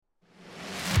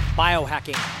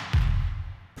biohacking,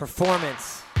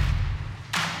 performance,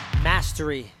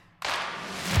 mastery,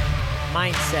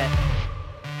 mindset.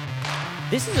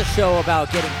 This is a show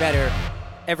about getting better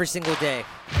every single day.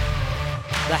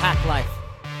 The Hack Life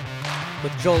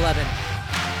with Joel Levin.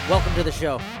 Welcome to the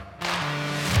show.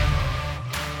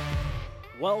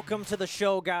 Welcome to the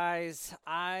show, guys.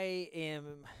 I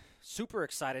am super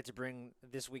excited to bring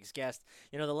this week's guest.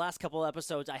 You know, the last couple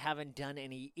episodes, I haven't done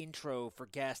any intro for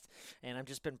guests, and I've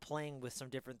just been playing with some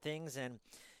different things. And,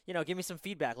 you know, give me some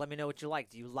feedback. Let me know what you like.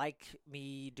 Do you like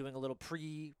me doing a little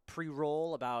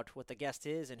pre-roll about what the guest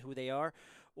is and who they are?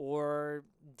 Or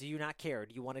do you not care?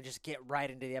 Do you want to just get right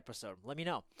into the episode? Let me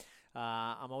know.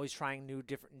 I'm always trying new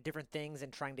different things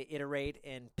and trying to iterate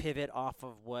and pivot off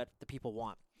of what the people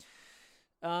want.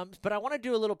 But I want to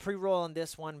do a little pre-roll on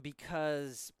this one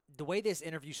because the way this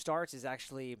interview starts is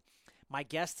actually my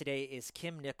guest today is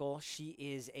Kim Nicol. She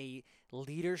is a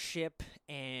leadership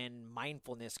and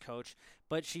mindfulness coach,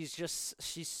 but she's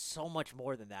so much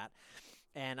more than that.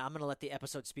 And I'm going to let the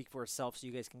episode speak for itself so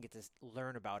you guys can get to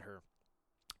learn about her.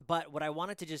 But what I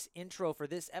wanted to just intro for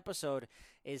this episode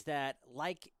is that,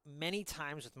 like many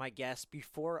times with my guests,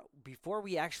 before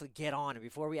we actually get on and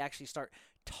before we actually start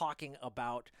talking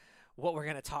about what we're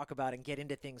going to talk about and get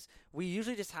into things, we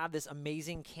usually just have this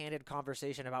amazing, candid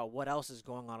conversation about what else is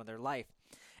going on in their life.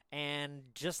 And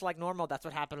just like normal, that's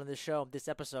what happened on this show, this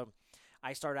episode.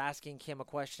 I started asking Kim a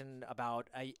question about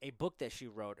a book that she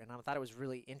wrote, and I thought it was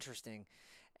really interesting.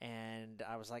 And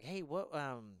I was like, hey,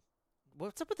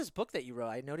 what's up with this book that you wrote?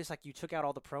 I noticed like you took out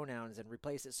all the pronouns and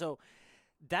replaced it. So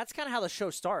that's kind of how the show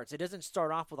starts. It doesn't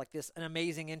start off with like an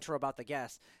amazing intro about the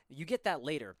guest. You get that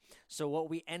later. So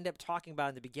what we end up talking about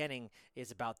in the beginning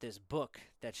is about this book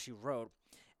that she wrote,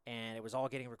 and it was all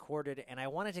getting recorded, and I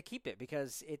wanted to keep it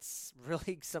because it's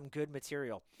really some good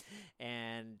material.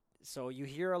 And so you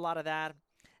hear a lot of that,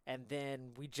 and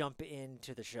then we jump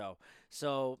into the show.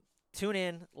 So tune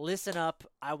in, listen up.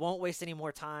 I won't waste any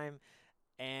more time,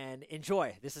 and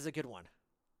enjoy. This is a good one.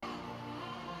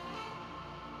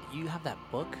 You have that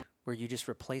book where you just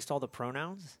replaced all the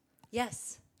pronouns?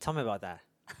 Yes. Tell me about that.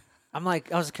 I'm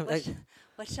like,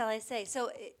 what shall I say?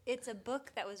 So it's a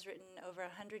book that was written over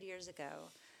 100 years ago,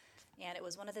 and it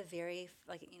was one of the very,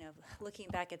 looking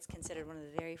back, it's considered one of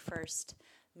the very first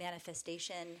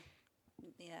manifestation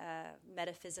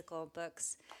metaphysical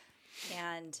books.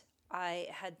 And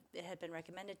it had been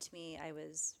recommended to me. I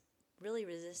was really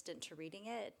resistant to reading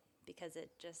it because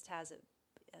it just has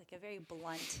a very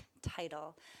blunt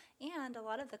title. And a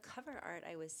lot of the cover art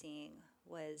I was seeing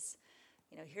was,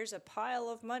 here's a pile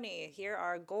of money. Here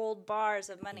are gold bars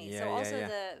of money.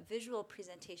 The visual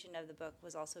presentation of the book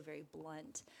was also very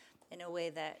blunt in a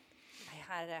way that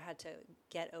I had to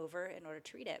get over in order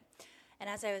to read it. And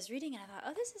as I was reading it, I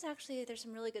thought, there's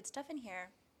some really good stuff in here.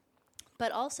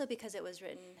 But also because it was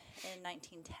written in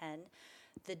 1910,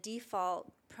 the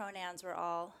default pronouns were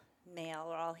all male,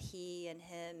 or all he and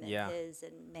him and his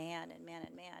and man and man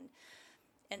and man.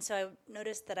 And so I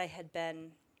noticed that I had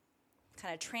been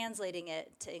kind of translating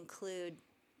it to include,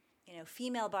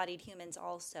 female-bodied humans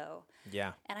also.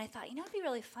 Yeah. And I thought, it'd be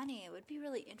really funny. It would be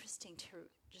really interesting to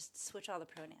just switch all the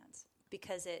pronouns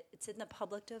because it's in the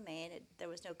public domain. There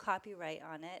was no copyright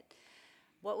on it.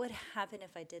 What would happen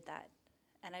if I did that?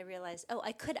 And I realized,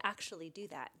 I could actually do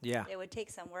that. Yeah. It would take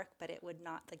some work, but it would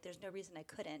not. There's no reason I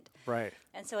couldn't. Right.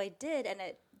 And so I did, and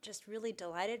it just really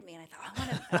delighted me. And I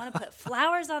thought, I want to put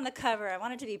flowers on the cover. I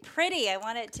want it to be pretty. I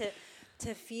want it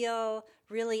to feel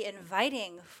really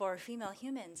inviting for female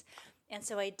humans. And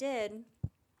so I did.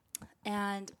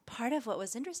 And part of what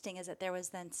was interesting is that there was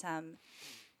then some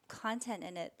content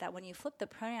in it that when you flip the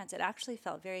pronouns, it actually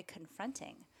felt very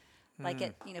confronting. Like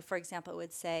it, for example, it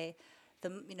would say,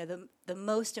 the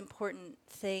most important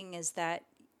thing is that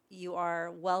you are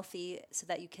wealthy so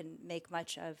that you can make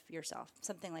much of yourself,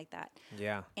 something like that.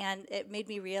 Yeah. And it made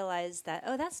me realize that,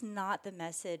 that's not the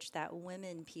message that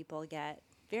women people get.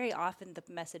 Very often the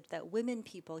message that women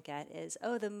people get is,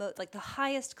 the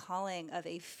highest calling of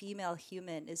a female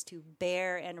human is to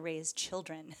bear and raise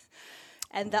children.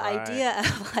 And the idea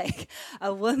of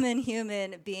a woman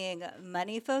human being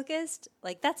money focused,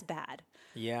 that's bad.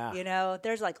 Yeah.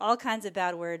 There's all kinds of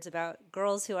bad words about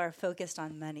girls who are focused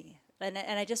on money. And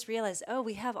I just realized,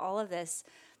 we have all of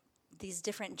these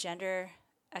different gender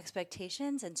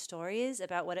expectations and stories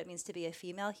about what it means to be a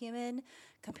female human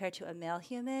compared to a male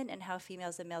human, and how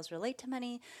females and males relate to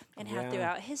money, and how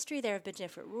throughout history there have been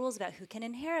different rules about who can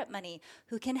inherit money,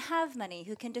 who can have money,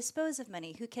 who can dispose of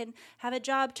money, who can have a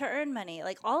job to earn money,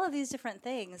 all of these different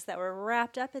things that were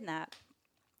wrapped up in that.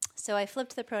 So I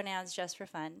flipped the pronouns just for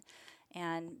fun,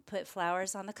 and put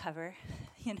flowers on the cover,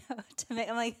 to make,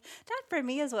 I'm like, that for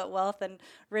me is what wealth and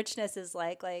richness is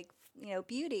like,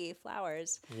 beauty,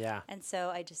 flowers. Yeah. And so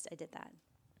I did that.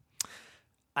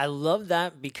 I love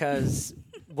that because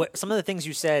some of the things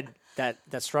you said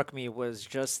that struck me was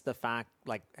just the fact,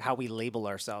 like, how we label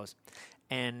ourselves.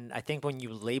 And I think when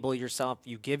you label yourself,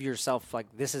 you give yourself, like,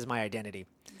 this is my identity.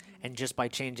 Mm-hmm. And just by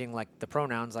changing, like, the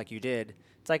pronouns like you did,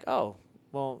 it's like, oh,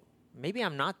 well, maybe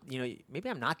I'm not, maybe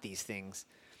I'm not these things.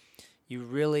 You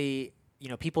really,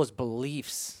 people's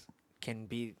beliefs can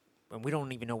be, and we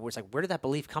don't even know, it's like, where did that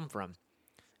belief come from?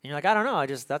 And you're like, I don't know.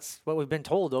 That's what we've been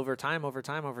told over time.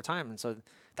 And so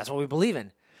that's what we believe in.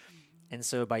 Mm-hmm. And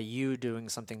so by you doing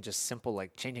something just simple,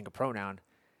 like changing a pronoun,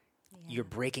 you're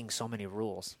breaking so many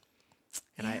rules.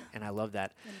 And I love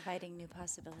that. Inviting new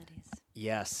possibilities.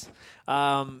 Yes.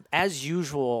 As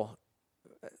usual,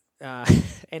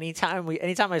 anytime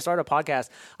I start a podcast,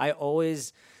 I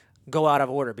always go out of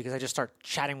order because I just start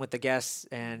chatting with the guests.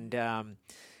 And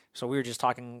so we were just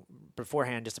talking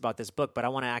beforehand just about this book, but I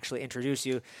want to actually introduce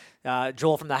you,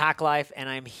 Joel from The Hack Life, and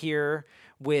I'm here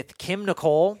with Kim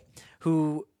Nicol,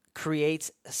 who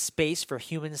creates a space for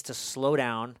humans to slow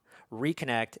down,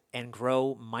 reconnect, and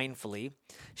grow mindfully.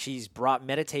 She's brought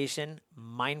meditation,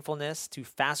 mindfulness to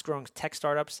fast-growing tech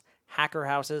startups, hacker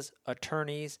houses,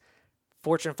 attorneys,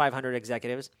 Fortune 500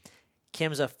 executives.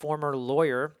 Kim's a former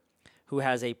lawyer who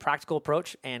has a practical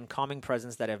approach and calming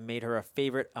presence that have made her a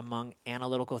favorite among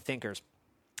analytical thinkers.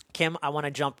 Kim, I want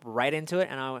to jump right into it,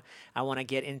 and I want to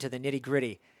get into the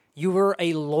nitty-gritty. You were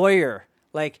a lawyer.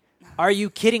 Like, are you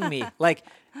kidding me? Like,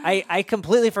 I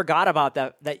completely forgot about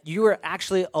that you were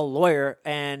actually a lawyer,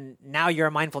 and now you're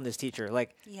a mindfulness teacher.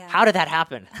 Like, How did that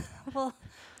happen? Well,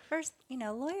 first,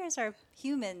 lawyers are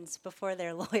humans before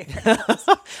they're lawyers.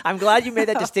 I'm glad you made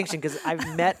that distinction because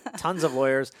I've met tons of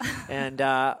lawyers, and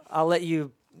I'll let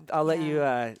you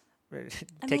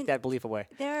take that belief away.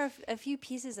 There are a few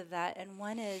pieces of that, and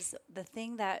one is the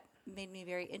thing that made me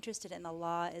very interested in the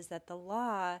law is that the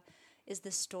law is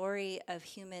the story of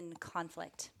human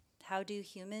conflict. How do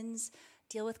humans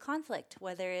deal with conflict,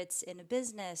 whether it's in a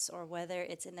business or whether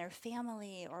it's in their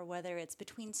family or whether it's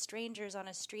between strangers on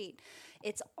a street?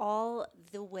 It's all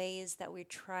the ways that we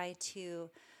try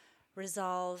to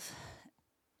resolve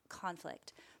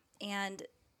conflict. And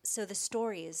so the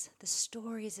stories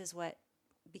is what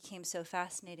became so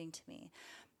fascinating to me.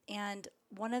 And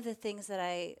one of the things that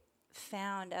I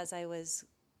found as I was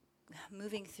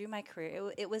moving through my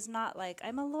career, it was not like,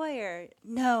 I'm a lawyer.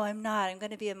 No, I'm not. I'm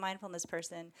going to be a mindfulness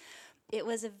person. It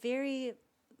was a very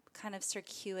kind of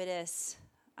circuitous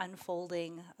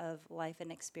unfolding of life and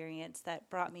experience that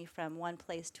brought me from one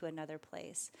place to another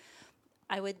place.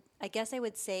 I guess I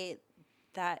would say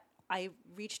that I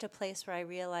reached a place where I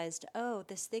realized,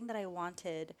 this thing that I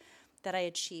wanted, that I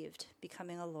achieved,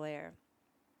 becoming a lawyer.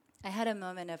 I had a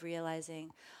moment of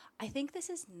realizing, I think this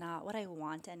is not what I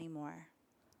want anymore.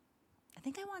 I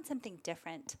think I want something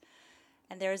different.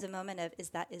 And there was a moment of, is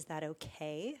that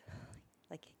okay?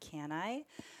 Like, can I?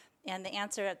 And the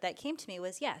answer that came to me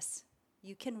was yes.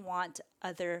 You can want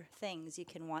other things. You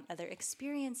can want other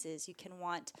experiences. You can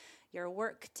want your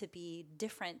work to be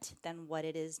different than what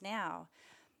it is now.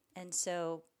 And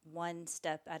so one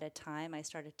step at a time, I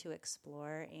started to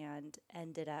explore and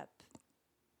ended up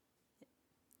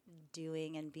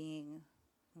doing and being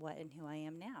what and who I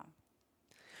am now.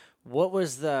 What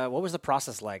was the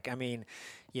process like? I mean,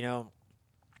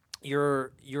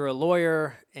 you're a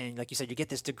lawyer, and like you said, you get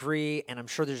this degree, and I'm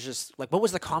sure there's just like, what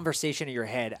was the conversation in your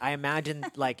head? I imagine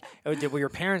like, were your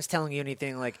parents telling you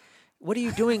anything like, "What are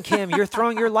you doing, Kim? You're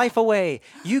throwing your life away.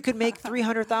 You could make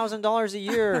 $300,000 a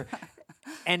year,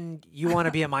 and you want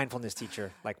to be a mindfulness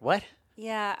teacher." Like, what?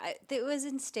 Yeah, it was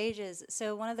in stages.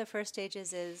 So one of the first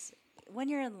stages is when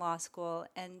you're in law school,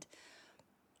 and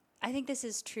I think this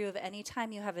is true of any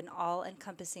time you have an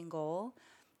all-encompassing goal.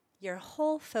 Your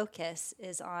whole focus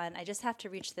is on, I just have to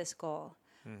reach this goal.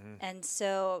 Mm-hmm. And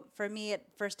so for me, at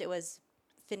first it was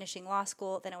finishing law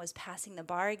school, then it was passing the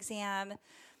bar exam.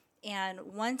 And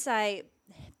once I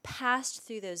passed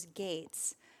through those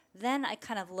gates, then I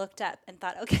kind of looked up and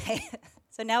thought, okay,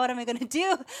 so now what am I going to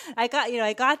do? I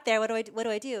got there. What do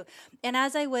I do? And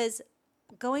as I was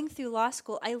going through law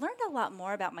school, I learned a lot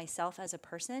more about myself as a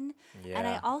person. Yeah. And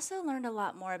I also learned a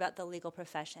lot more about the legal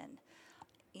profession.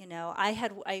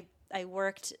 I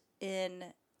worked in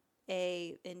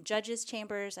judges'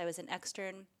 chambers. I was an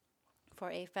extern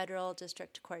for a federal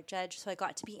district court judge, so I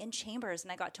got to be in chambers,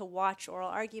 and I got to watch oral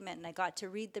argument, and I got to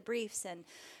read the briefs and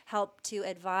help to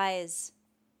advise,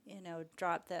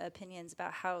 drop the opinions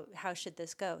about how should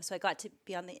this go. So I got to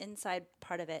be on the inside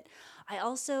part of it. I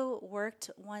also worked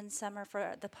one summer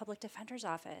for the public defender's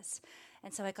office.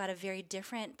 And so I got a very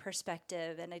different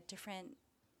perspective and a different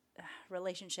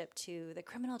relationship to the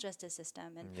criminal justice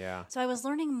system. And so I was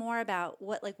learning more about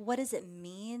what does it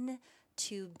mean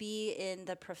to be in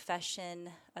the profession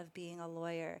of being a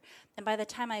lawyer. And by the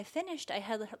time I finished, I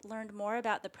had learned more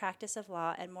about the practice of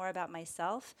law and more about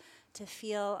myself to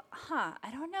feel, I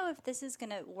don't know if this is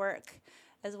going to work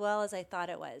as well as I thought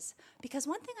it was. Because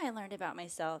one thing I learned about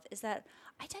myself is that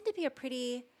I tend to be a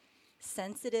pretty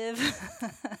sensitive.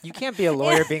 You can't be a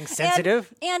lawyer being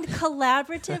sensitive. And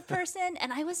collaborative person.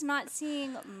 And I was not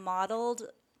seeing modeled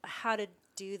how to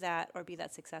do that or be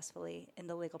that successfully in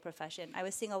the legal profession. I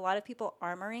was seeing a lot of people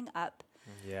armoring up.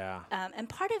 Yeah. And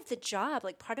part of the job,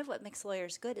 part of what makes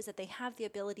lawyers good is that they have the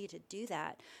ability to do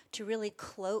that, to really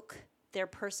cloak their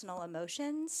personal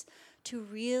emotions, to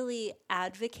really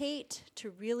advocate,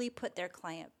 to really put their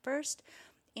client first,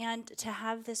 and to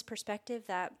have this perspective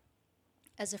that,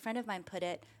 as a friend of mine put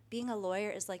it, being a lawyer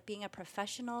is like being a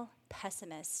professional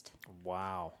pessimist.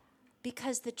 Wow.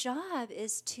 Because the job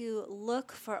is to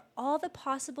look for all the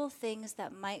possible things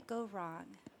that might go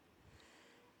wrong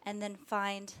and then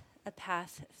find a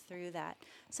path through that.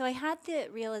 So I had the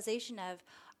realization of,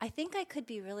 I think I could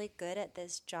be really good at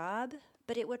this job,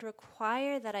 but it would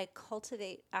require that I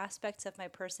cultivate aspects of my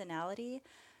personality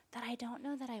that I don't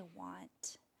know that I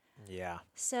want. Yeah.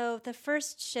 So the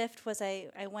first shift was I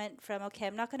went from, okay,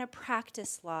 I'm not going to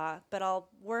practice law, but I'll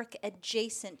work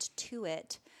adjacent to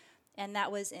it. And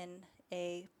that was in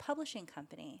a publishing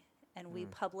company. And we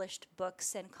published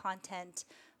books and content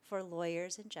for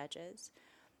lawyers and judges.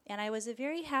 And I was a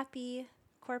very happy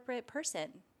corporate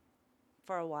person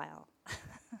for a while.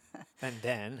 And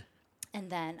then,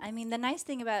 the nice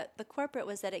thing about the corporate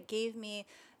was that it gave me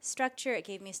structure, it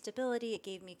gave me stability, it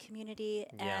gave me community.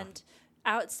 Yeah. And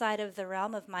outside of the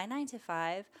realm of my 9 to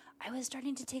 5, I was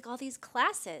starting to take all these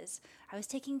classes. I was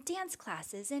taking dance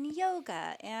classes and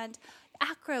yoga and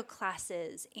acro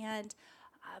classes and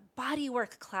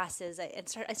bodywork classes.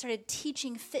 I started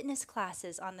teaching fitness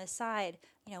classes on the side.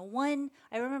 I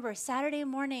remember Saturday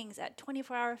mornings at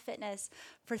 24-Hour Fitness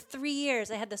for 3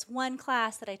 years. I had this one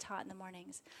class that I taught in the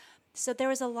mornings. So there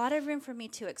was a lot of room for me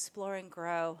to explore and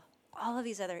grow all of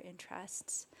these other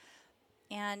interests.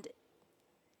 And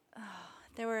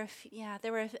there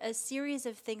were a series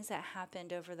of things that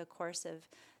happened over the course of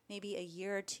maybe a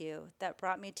year or two that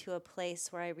brought me to a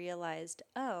place where I realized,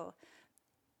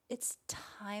 it's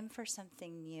time for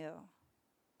something new.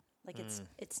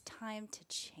 It's time to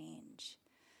change.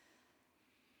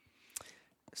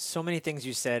 So many things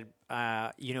you said.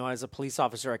 As a police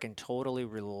officer, I can totally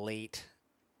relate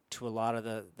to a lot of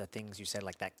the things you said,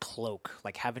 like that cloak,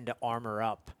 like having to armor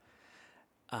up.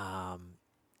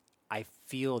 I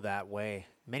feel that way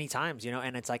many times,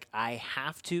 and it's like I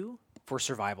have to for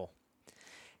survival.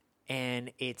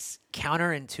 And it's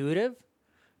counterintuitive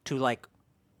to like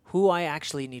who I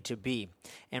actually need to be.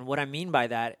 And what I mean by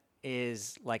that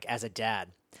is like as a dad,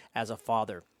 as a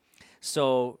father.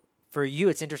 So for you,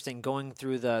 it's interesting going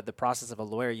through the process of a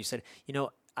lawyer. You said,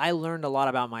 I learned a lot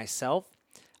about myself.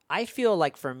 I feel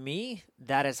like for me,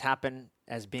 that has happened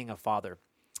as being a father.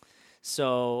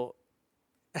 So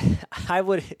I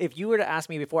would, if you were to ask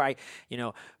me before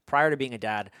prior to being a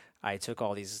dad, I took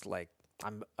all these,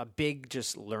 I'm a big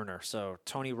just learner. So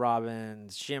Tony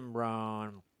Robbins, Jim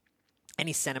Rohn,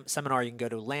 any seminar you can go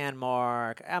to,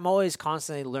 Landmark. I'm always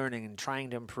constantly learning and trying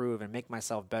to improve and make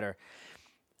myself better.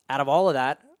 Out of all of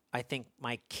that, I think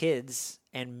my kids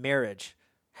and marriage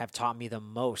have taught me the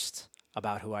most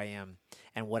about who I am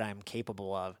and what I'm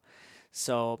capable of.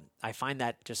 So I find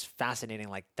that just fascinating.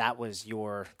 Like that was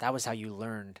how you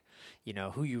learned,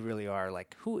 who you really are.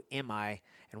 Like, who am I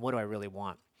and what do I really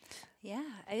want? Yeah,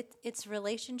 it's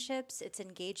relationships. It's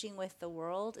engaging with the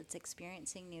world. It's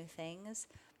experiencing new things.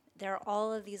 There are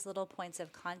all of these little points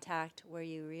of contact where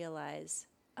you realize,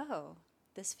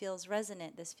 this feels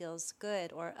resonant. This feels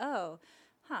good. Or,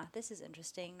 this is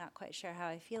interesting. Not quite sure how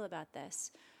I feel about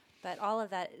this. But all of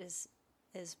that is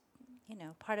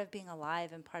part of being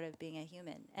alive and part of being a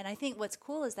human. And I think what's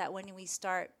cool is that when we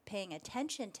start paying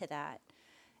attention to that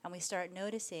and we start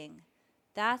noticing,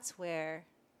 that's where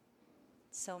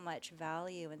so much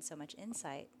value and so much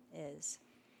insight is.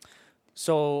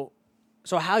 So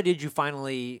how did you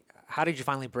finally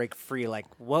break free? Like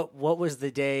what was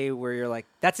the day where you're like,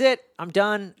 that's it, I'm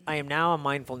done. I am now a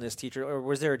mindfulness teacher. Or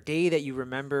was there a day that you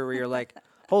remember where you're like,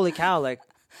 holy cow, like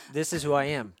this is who I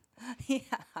am? Yeah.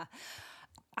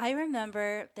 I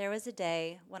remember there was a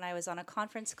day when I was on a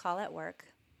conference call at work.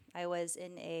 I was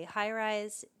in a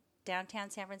high-rise downtown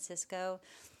San Francisco.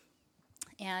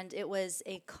 And it was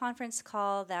a conference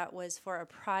call that was for a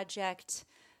project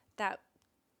that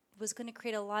was going to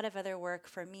create a lot of other work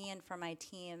for me and for my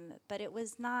team, but it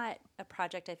was not a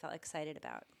project I felt excited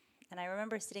about. And I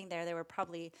remember sitting there were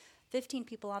probably 15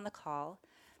 people on the call.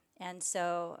 And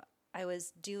so I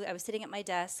was sitting at my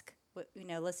desk,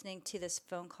 listening to this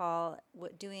phone call,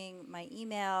 doing my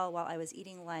email while I was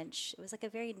eating lunch. It was like a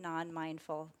very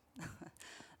non-mindful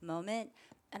moment.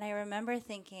 And I remember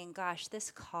thinking, gosh,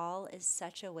 this call is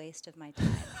such a waste of my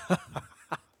time.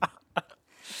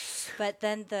 But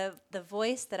then the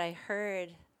voice that I heard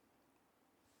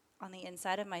on the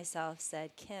inside of myself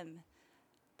said, Kim,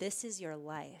 this is your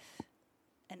life.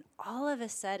 And all of a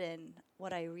sudden,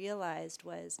 what I realized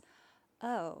was,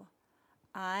 oh,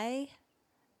 I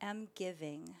am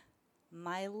giving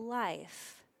my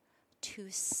life to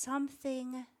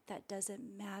something that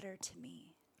doesn't matter to me.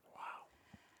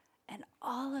 And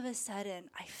all of a sudden,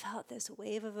 I felt this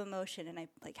wave of emotion, and I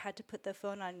had to put the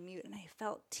phone on mute, and I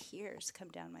felt tears come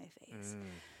down my face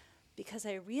because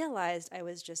I realized I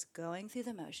was just going through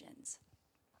the motions.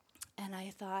 And I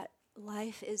thought,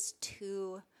 life is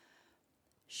too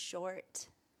short,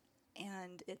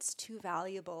 and it's too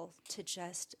valuable to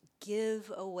just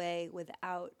give away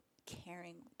without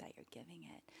caring that you're giving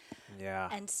it. Yeah.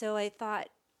 And so I thought,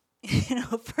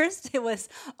 first it was,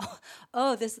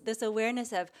 this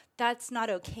awareness of that's not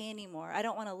okay anymore. I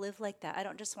don't want to live like that. I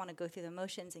don't just want to go through the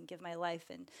motions and give my life.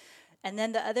 And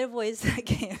then the other voice that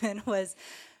came in was,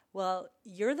 well,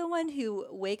 you're the one who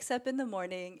wakes up in the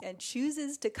morning and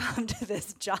chooses to come to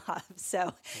this job.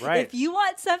 So if you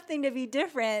want something to be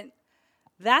different,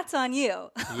 that's on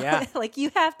you. Yeah. You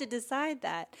have to decide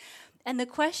that. And the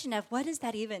question of what does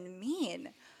that even mean?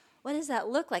 What does that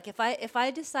look like? If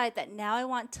I decide that now I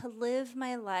want to live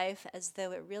my life as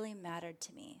though it really mattered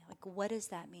to me, what does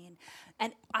that mean?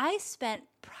 And I spent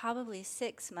probably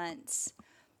 6 months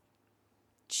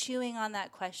chewing on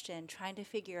that question, trying to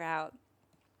figure out,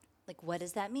 what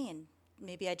does that mean?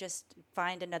 Maybe I just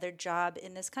find another job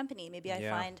in this company. Maybe I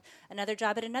find another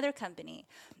job at another company.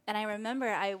 And I remember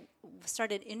I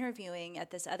started interviewing at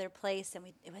this other place, and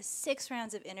it was 6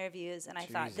 rounds of interviews, and I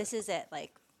thought, this is it.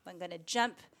 I'm going to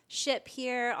jump ship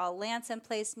here. I'll land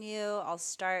someplace new. I'll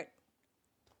start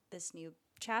this new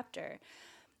chapter.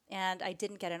 And I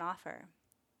didn't get an offer.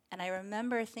 And I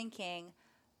remember thinking,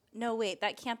 no, wait,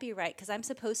 that can't be right because I'm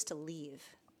supposed to leave.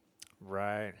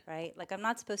 Right. Right? I'm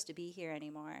not supposed to be here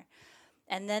anymore.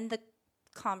 And then the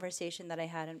conversation that I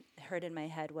heard in my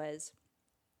head was,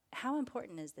 how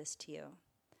important is this to you?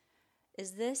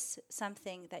 Is this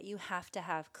something that you have to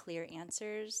have clear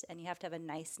answers and you have to have a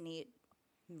nice, neat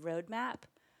roadmap?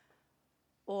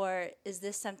 Or is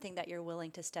this something that you're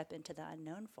willing to step into the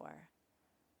unknown for?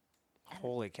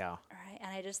 Holy cow. Right?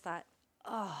 And I just thought,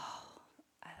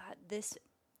 this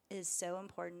is so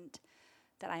important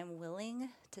that I'm willing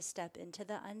to step into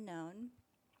the unknown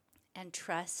and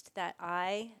trust that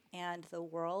I and the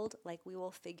world, we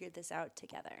will figure this out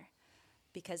together.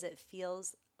 Because it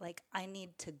feels like I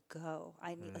need to go.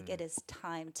 I need, it is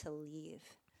time to leave.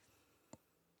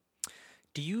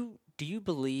 Do you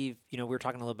believe, we were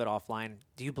talking a little bit offline,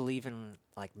 do you believe in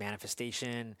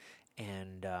manifestation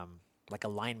and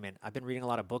alignment? I've been reading a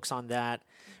lot of books on that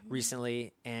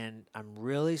recently, and I'm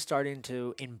really starting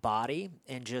to embody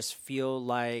and just feel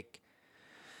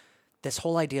this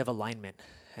whole idea of alignment.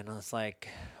 And it's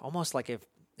almost like if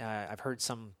I've heard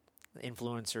some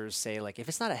influencers say if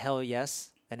it's not a hell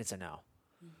yes, then it's a no.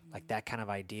 That kind of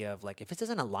idea of if it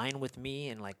doesn't align with me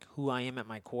and who I am at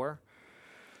my core,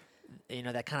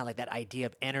 that kind of that idea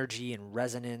of energy and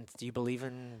resonance. Do you believe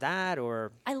in that?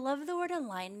 Or I love the word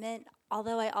alignment,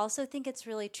 although I also think it's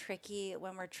really tricky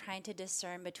when we're trying to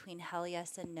discern between hell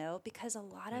yes and no, because a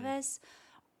lot of us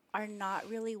are not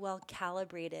really well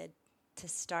calibrated to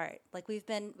start.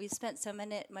 We've spent so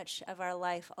much of our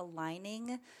life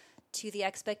aligning to the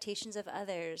expectations of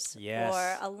others,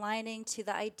 or aligning to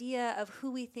the idea of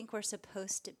who we think we're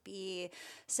supposed to be.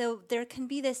 So there can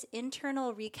be this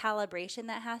internal recalibration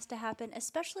that has to happen,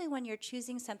 especially when you're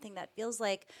choosing something that feels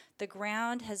like the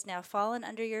ground has now fallen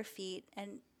under your feet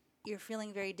and you're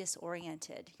feeling very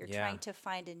disoriented. You're trying to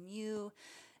find a new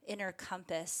inner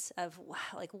compass of,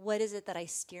 what is it that I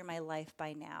steer my life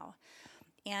by now?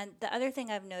 And the other thing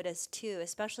I've noticed too,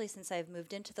 especially since I've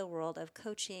moved into the world of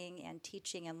coaching and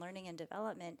teaching and learning and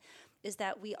development, is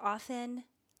that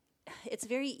it's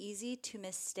very easy to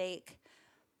mistake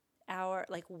our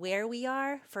where we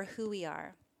are for who we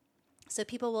are. So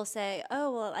people will say,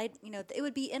 oh, well, it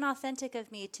would be inauthentic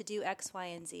of me to do X, Y,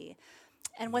 and Z.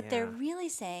 And what they're really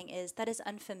saying is that is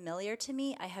unfamiliar to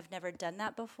me. I have never done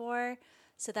that before.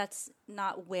 So that's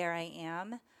not where I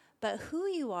am. But who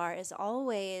you are is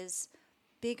always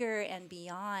bigger and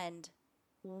beyond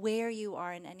where you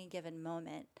are in any given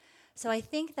moment. So I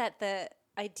think that the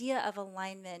idea of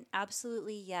alignment,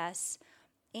 absolutely yes.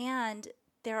 And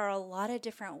there are a lot of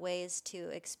different ways to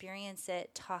experience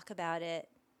it, talk about it,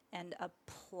 and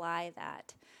apply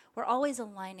that. We're always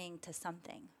aligning to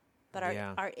something, but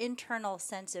our internal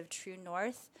sense of true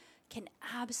north can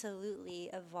absolutely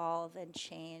evolve and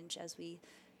change as we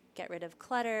get rid of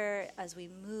clutter, as we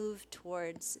move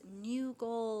towards new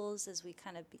goals, as we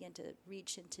kind of begin to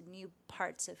reach into new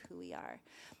parts of who we are.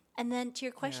 And then to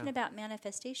your question about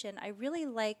manifestation, I really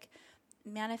like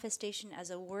manifestation as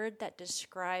a word that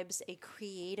describes a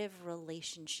creative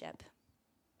relationship.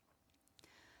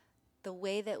 The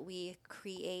way that we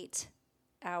create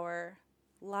our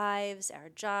lives, our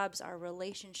jobs, our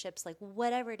relationships, like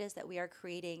whatever it is that we are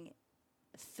creating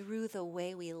through the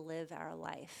way we live our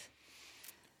life.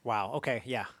 Wow. Okay.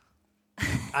 Yeah.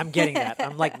 I'm getting that.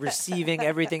 I'm like receiving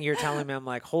everything you're telling me. I'm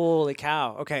like, holy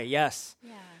cow. Okay. Yes.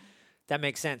 Yeah. That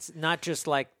makes sense. Not just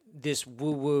like this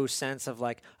woo-woo sense of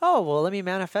like, oh, well, let me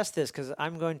manifest this because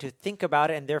I'm going to think about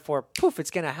it and therefore, poof,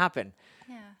 it's going to happen.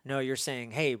 Yeah. No, you're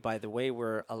saying, hey, by the way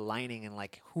we're aligning and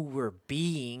like who we're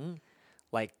being,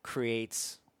 like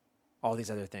creates all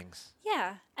these other things.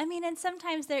 Yeah. I mean, and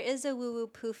sometimes there is a woo-woo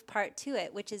poof part to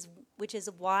it, which is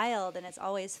wild, and it's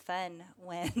always fun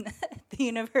when the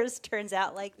universe turns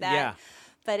out like that. Yeah.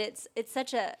 But it's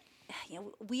such a,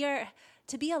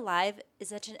 to be alive is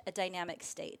such a dynamic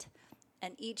state.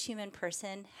 And each human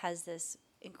person has this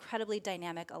incredibly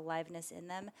dynamic aliveness in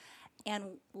them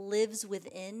and lives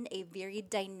within a very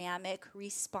dynamic,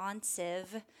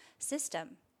 responsive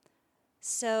system.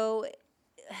 So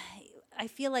I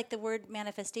feel like the word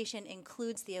manifestation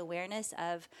includes the awareness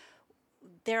of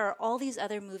there are all these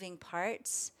other moving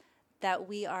parts that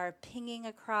we are pinging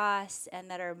across and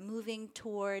that are moving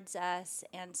towards us.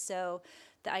 And so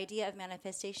the idea of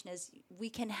manifestation is we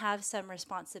can have some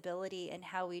responsibility in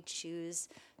how we choose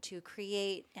to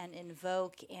create and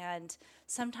invoke. And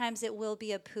sometimes it will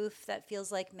be a poof that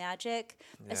feels like magic,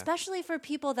 especially for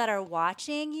people that are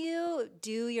watching you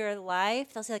do your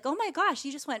life. They'll say like, oh my gosh,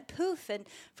 you just went poof. And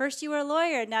first you were a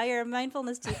lawyer, now you're a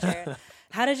mindfulness teacher.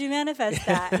 How did you manifest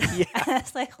that? And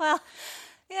it's like, well,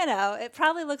 it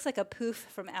probably looks like a poof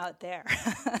from out there.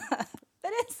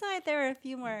 But inside there are a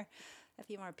few more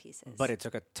pieces. But it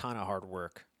took a ton of hard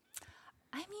work.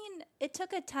 I mean, it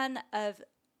took a ton of,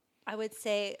 I would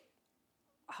say,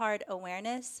 hard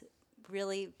awareness,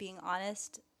 really being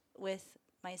honest with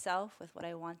myself, with what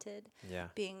I wanted. Yeah.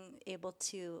 Being able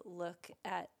to look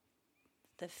at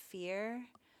the fear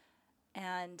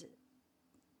and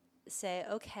say,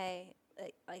 okay,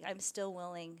 like I'm still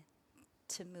willing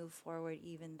to move forward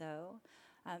even though.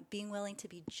 Being willing to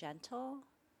be gentle.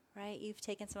 Right? You've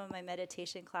taken some of my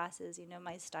meditation classes.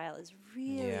 My style is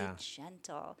really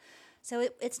gentle. So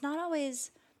it's not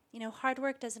always, hard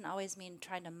work doesn't always mean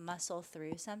trying to muscle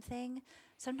through something.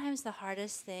 Sometimes the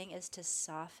hardest thing is to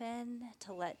soften,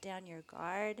 to let down your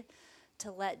guard,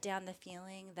 to let down the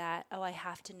feeling that, oh, I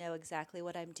have to know exactly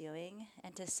what I'm doing,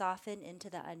 and to soften into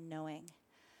the unknowing.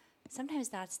 Sometimes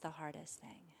that's the hardest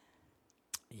thing.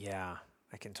 Yeah,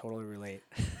 I can totally relate.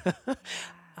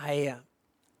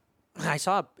 I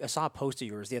saw a post of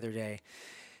yours the other day,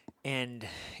 and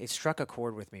it struck a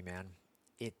chord with me, man.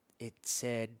 It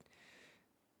said,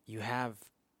 you have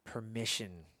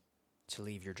permission to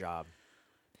leave your job.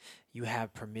 You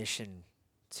have permission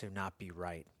to not be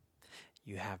right.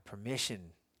 You have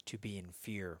permission to be in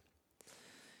fear.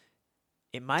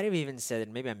 It might have even said,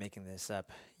 and maybe I'm making this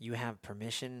up, you have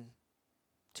permission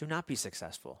to not be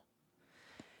successful.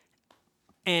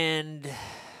 And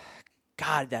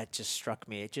God, that just struck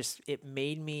me. It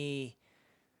made me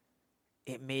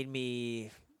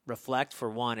reflect for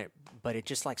one, but it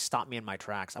just like stopped me in my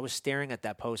tracks. I was staring at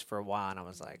that post for a while and I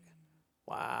was like,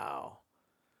 wow.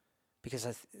 Because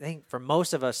I think for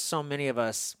most of us, so many of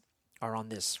us are on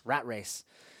this rat race,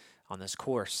 on this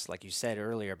course, like you said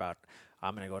earlier about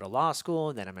I'm going to go to law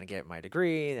school, then I'm going to get my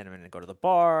degree, then I'm going to go to the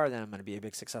bar, then I'm going to be a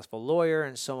big successful lawyer,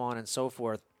 and so on and so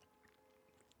forth.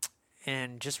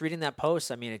 And just reading that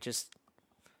post, I mean, I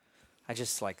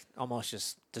just like almost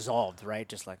just dissolved, right?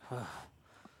 Just like, like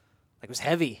it was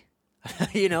heavy,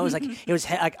 it was like,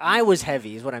 like I was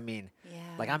heavy is what I mean. Yeah.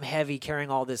 Like I'm heavy carrying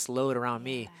all this load around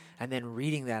me. And then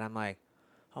reading that, I'm like,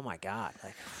 oh my God.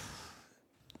 Like,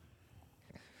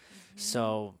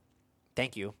 So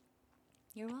thank you.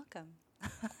 You're welcome.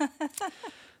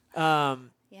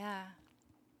 Yeah.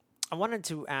 I wanted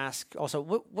to ask also,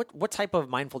 what type of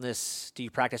mindfulness do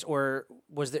you practice, or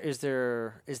is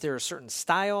there a certain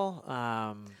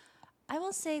style? I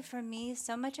will say for me,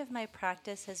 so much of my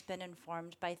practice has been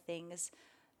informed by things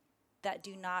that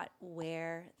do not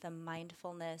wear the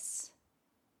mindfulness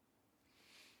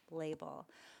label.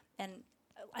 And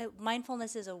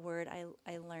mindfulness is a word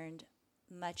I learned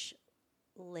much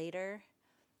later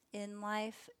in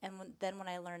life. And then when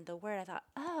I learned the word, I thought,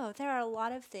 oh, there are a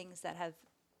lot of things that have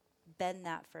been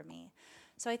that for me.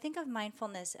 So I think of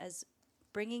mindfulness as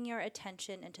bringing your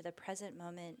attention into the present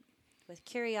moment with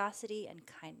curiosity and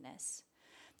kindness.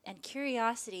 And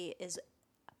curiosity is,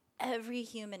 every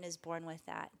human is born with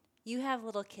that. You have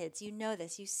little kids, you know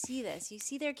this, you see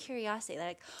their curiosity. They're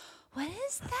like, what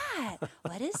is that?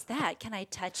 What is that? Can I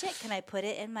touch it? Can I put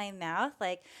it in my mouth?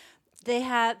 Like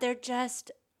they're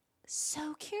just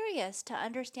so curious to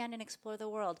understand and explore the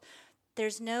world.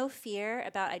 There's no fear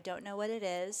about, I don't know what it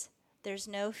is. There's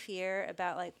no fear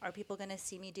about, like, are people going to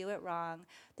see me do it wrong?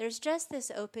 There's just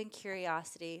this open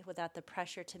curiosity without the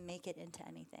pressure to make it into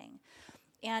anything.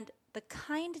 And the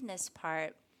kindness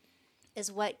part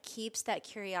is what keeps that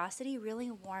curiosity really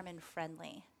warm and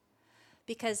friendly.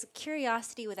 Because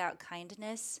curiosity without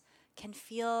kindness can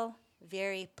feel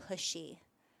very pushy.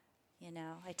 You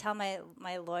know, I tell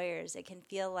my lawyers it can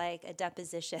feel like a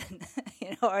deposition,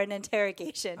 or an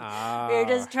interrogation. You're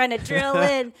just trying to drill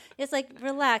in. It's like,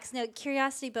 relax. No,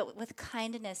 curiosity, but with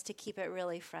kindness to keep it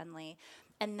really friendly.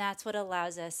 And that's what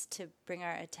allows us to bring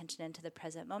our attention into the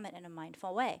present moment in a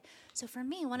mindful way. So for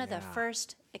me, one of the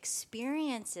first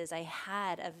experiences I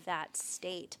had of that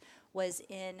state was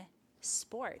in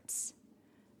sports.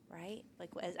 Right?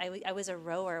 Like I was a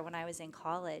rower when I was in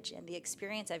college, and the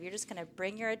experience of, you're just going to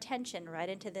bring your attention right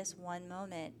into this one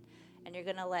moment, and you're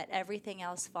going to let everything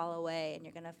else fall away, and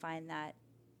you're going to find that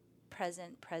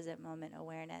present moment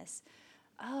awareness.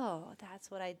 Oh, that's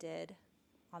what I did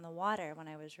on the water when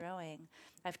I was rowing.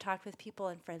 I've talked with people,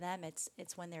 and for them it's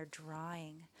when they're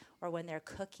drawing, or when they're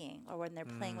cooking, or when they're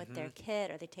playing with their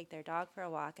kid, or they take their dog for a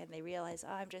walk, and they realize,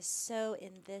 oh, I'm just so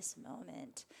in this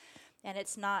moment. And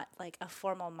it's not like a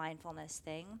formal mindfulness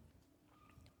thing,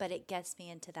 but it gets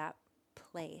me into that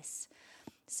place.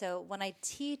 So when I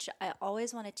teach, I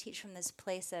always want to teach from this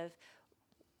place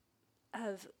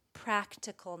of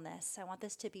practicalness. I want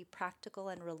this to be practical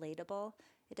and relatable.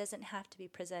 It doesn't have to be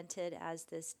presented as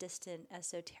this distant,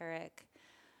 esoteric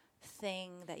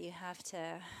thing that you have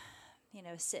to,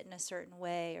 sit in a certain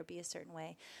way or be a certain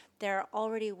way. There are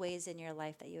already ways in your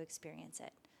life that you experience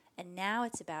it. And now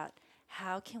it's about,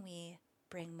 how can we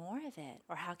bring more of it?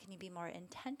 Or how can you be more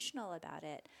intentional about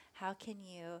it? How can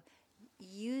you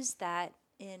use that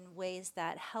in ways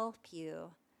that help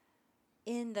you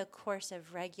in the course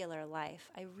of regular life?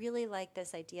 I really like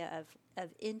this idea of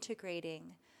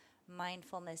integrating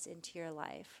mindfulness into your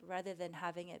life rather than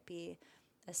having it be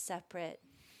a separate,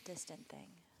 distant thing.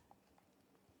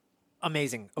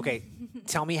 Amazing. Okay,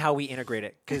 tell me how we integrate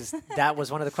it, because that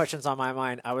was one of the questions on my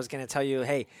mind. I was going to tell you,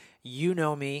 hey, you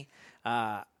know me.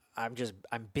 I'm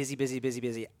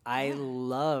busy. I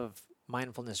love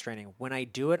mindfulness training. When I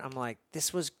do it, I'm like,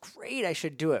 this was great. I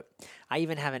should do it. I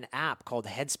even have an app called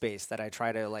Headspace that I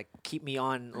try to keep me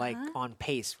on on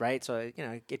pace, right? So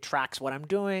it tracks what I'm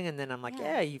doing, and then I'm like,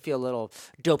 you feel a little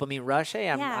dopamine rush.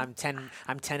 Hey, I'm 10.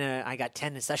 I got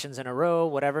 10 sessions in a row,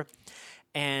 whatever.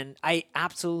 And I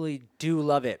absolutely do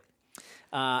love it.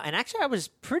 And actually, I was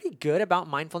pretty good about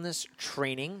mindfulness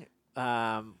training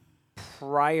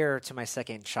prior to my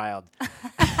second child.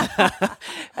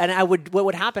 And what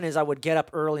would happen is I would get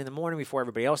up early in the morning before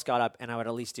everybody else got up, and I would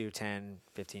at least do 10,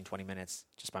 15, 20 minutes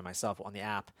just by myself on the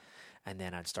app, and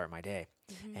then I'd start my day.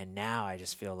 Mm-hmm. And now I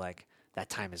just feel like that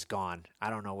time is gone. I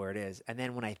don't know where it is. And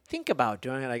then when I think about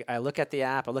doing it, I look at the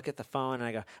app, I look at the phone, and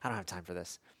I go, I don't have time for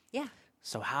this. Yeah.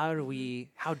 So how do we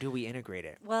integrate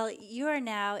it? Well, you are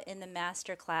now in the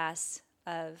master class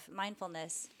of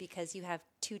mindfulness because you have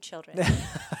 2 children.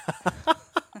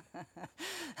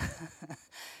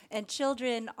 And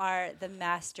children are the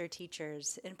master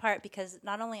teachers, in part because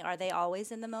not only are they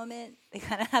always in the moment, they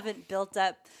kind of haven't built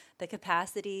up the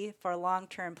capacity for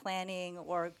long-term planning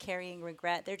or carrying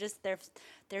regret.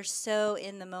 They're so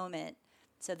in the moment,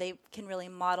 so they can really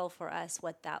model for us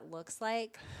what that looks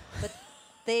like. But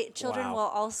children will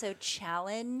also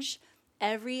challenge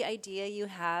every idea you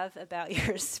have about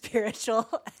your spiritual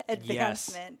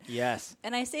advancement. Yes.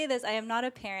 And I say this, I am not a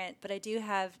parent, but I do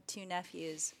have 2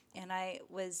 nephews. And I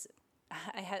was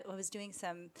doing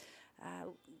some,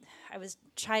 I was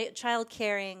child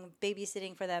caring,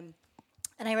 babysitting for them.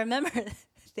 And I remember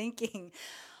thinking,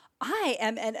 I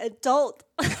am an adult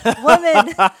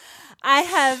woman. I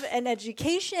have an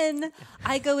education.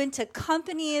 I go into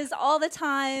companies all the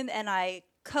time, and I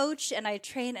coach and I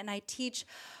train and I teach.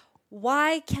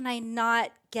 Why can I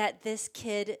not get this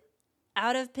kid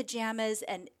out of pajamas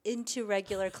and into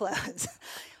regular clothes.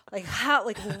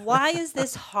 Why is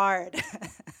this hard?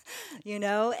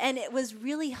 And it was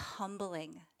really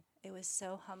humbling. It was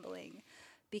so humbling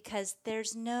because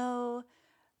there's no,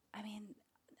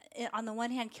 on the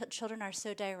one hand, children are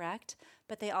so direct,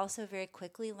 but they also very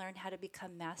quickly learn how to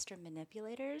become master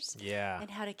manipulators. Yeah.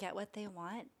 And how to get what they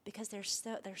want because they're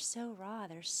so raw,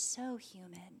 they're so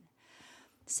human.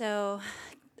 So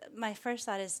my first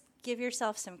thought is give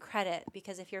yourself some credit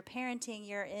because if you're parenting,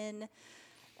 you're in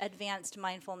advanced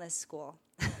mindfulness school.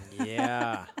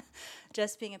 Yeah.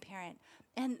 Just being a parent.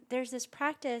 And there's this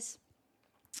practice.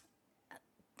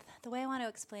 The way I want to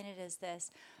explain it is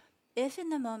this. If in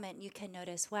the moment you can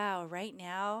notice, wow, right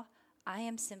now I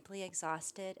am simply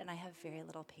exhausted and I have very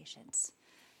little patience.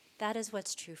 That is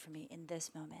what's true for me in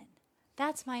this moment.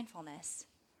 That's mindfulness.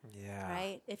 Yeah.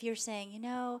 Right? If you're saying,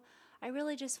 I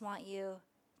really just want you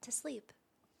to sleep.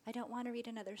 I don't want to read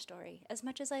another story. As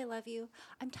much as I love you,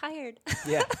 I'm tired.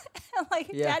 Yeah.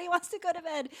 Daddy wants to go to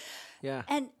bed. Yeah.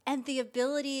 And the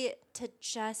ability to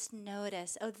just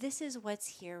notice, oh, this is what's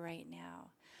here right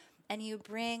now. And you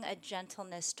bring a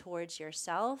gentleness towards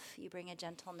yourself. You bring a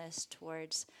gentleness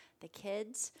towards the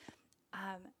kids.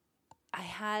 I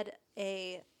had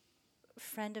a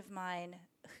friend of mine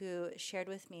who shared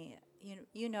with me,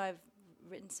 I've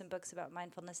written some books about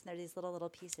mindfulness, and there are these little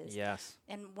pieces. Yes.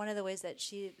 And one of the ways that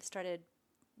she started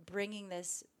bringing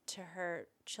this to her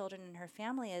children and her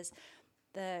family is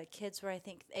the kids were, I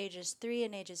think, ages 3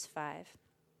 and ages 5.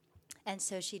 And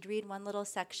so she'd read one little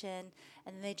section,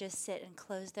 and then they just sit and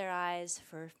close their eyes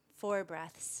for 4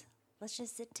 breaths. Let's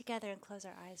just sit together and close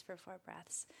our eyes for 4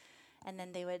 breaths. And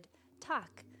then they would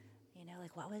talk,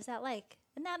 what was that like?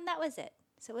 And that was it.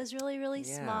 So it was really, really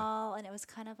small, and it was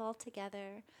kind of all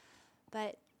together.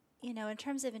 But, in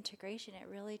terms of integration, it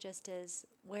really just is,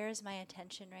 where is my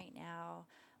attention right now?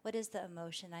 What is the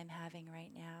emotion I'm having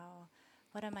right now?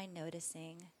 What am I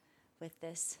noticing with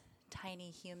this tiny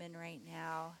human right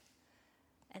now?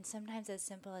 And sometimes as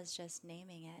simple as just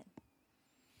naming it.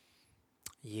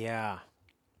 Yeah.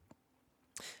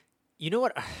 You know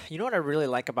what I really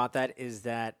like about that is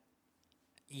that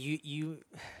you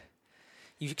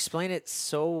explain it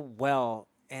so well,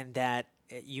 and that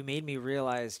you made me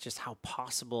realize just how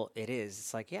possible it is.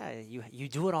 It's like, yeah, you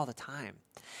do it all the time.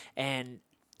 And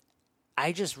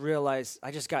I just realized,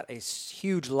 I just got a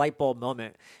huge light bulb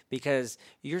moment, because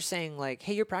you're saying like,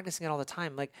 hey, you're practicing it all the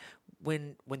time. Like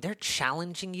when they're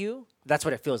challenging you, that's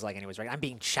what it feels like anyways, right? I'm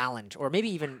being challenged, or maybe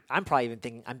even, I'm probably even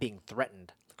thinking I'm being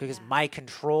threatened because my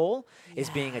control is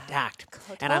being attacked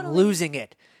and I'm losing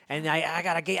it. And I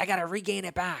gotta regain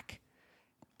it back.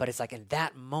 But it's like in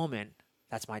that moment,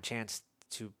 that's my chance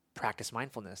to practice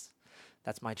mindfulness.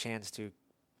 That's my chance to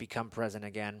become present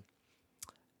again,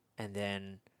 and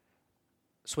then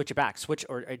switch it back,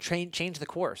 change the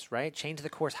course, right? Change the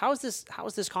course. How is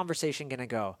this conversation going to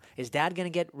go? Is Dad going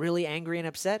to get really angry and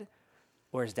upset,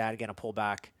 or is Dad going to pull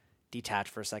back, detach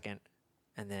for a second,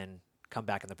 and then come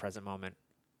back in the present moment,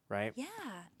 right? Yeah.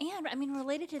 And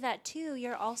related to that too,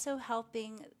 you're also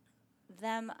helping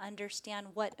them understand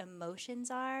what emotions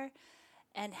are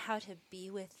and how to be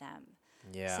with them.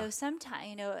 Yeah. So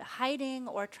sometimes, hiding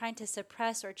or trying to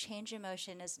suppress or change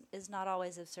emotion is not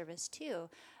always of service too.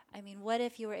 What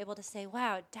if you were able to say,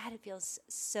 wow, Dad feels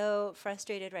so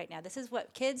frustrated right now. This is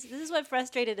what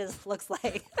frustrated looks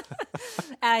like.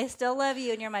 And I still love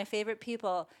you, and you're my favorite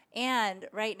people. And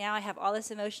right now I have all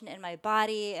this emotion in my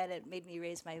body, and it made me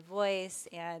raise my voice.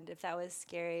 And if that was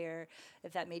scary, or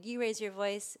if that made you raise your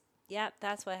voice,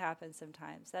 that's what happens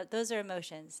sometimes. Those are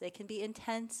emotions. They can be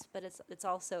intense, but it's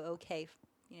also okay.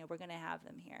 We're going to have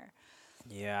them here.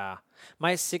 Yeah.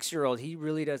 My 6-year-old, he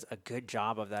really does a good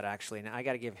job of that, actually. And I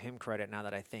got to give him credit now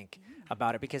that I think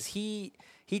about it, because he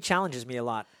challenges me a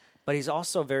lot, but he's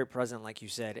also very present, like you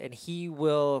said. And he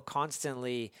will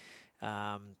constantly,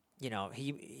 he'll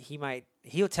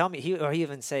tell me, he'll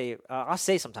even say, I'll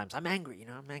say sometimes, I'm angry,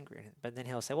 I'm angry. But then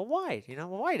he'll say, well, why? Well,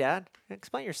 why, Dad?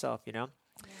 Explain yourself, Yeah.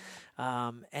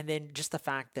 And then just the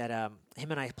fact that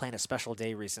him and I planned a special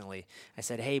day recently. I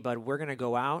said, hey, bud, we're going to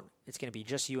go out. It's going to be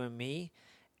just you and me,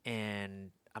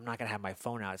 and I'm not going to have my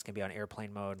phone out. It's going to be on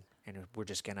airplane mode, and it's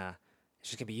just going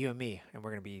to be you and me, and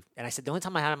we're going to be – and I said, the only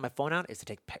time I have my phone out is to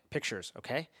take pictures,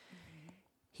 okay? Mm-hmm.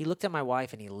 He looked at my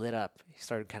wife, and he lit up. He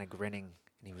started kind of grinning,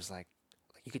 and he was like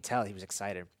 – you could tell he was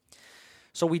excited.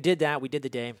 So we did that. We did the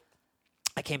day.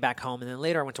 I came back home, and then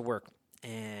later I went to work,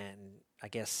 and – I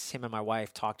guess him and my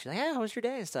wife talked. She's like, hey, how was your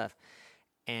day and stuff?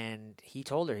 And he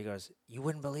told her, he goes, you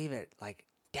wouldn't believe it. Like,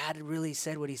 Dad really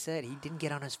said what he said. He didn't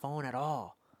get on his phone at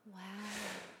all. Wow.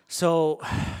 So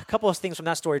a couple of things from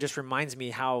that story just reminds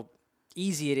me how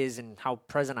easy it is and how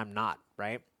present I'm not,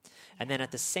 right? And then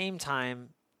at the same time,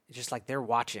 it's just like they're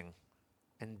watching,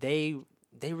 and they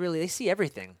see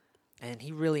everything, and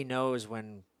he really knows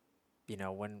when,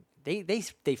 when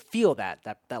they feel that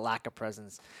lack of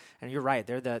presence. And you're right,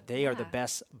 they are the Yeah.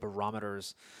 best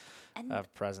barometers And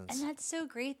of presence. that's so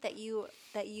great that you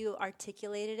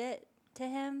articulated it to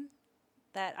him,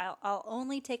 that I'll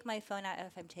only take my phone out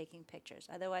if I'm taking pictures.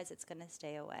 Otherwise, it's going to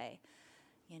stay away.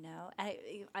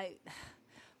 I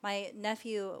my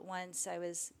nephew, once I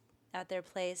was at their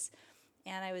place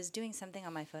and I was doing something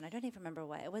on my phone. I don't even remember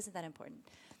why. It wasn't that important.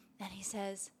 And he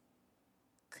says,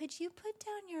 "Could you put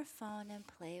down your phone and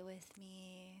play with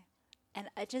me?" And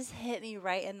it just hit me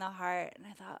right in the heart. And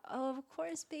I thought, oh, of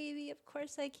course, baby. Of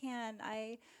course I can.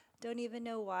 I don't even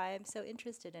know why I'm so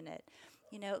interested in it.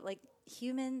 Like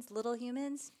humans, little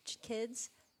humans, kids,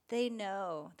 they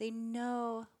know. They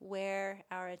know where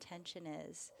our attention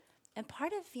is. And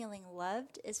part of feeling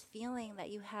loved is feeling that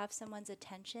you have someone's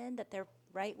attention, that they're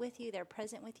right with you, they're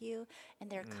present with you, and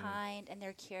they're kind and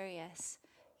they're curious.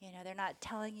 They're not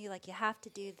telling you, like, you have to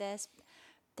do this.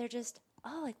 They're just,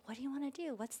 oh, like, what do you want to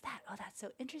do? What's that? Oh, that's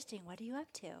so interesting. What are you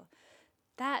up to?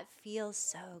 That feels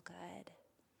so good.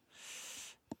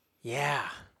 Yeah,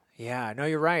 yeah. No,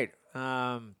 you're right.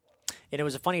 And it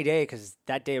was a funny day because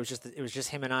that day it was just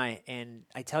him and I. And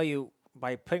I tell you,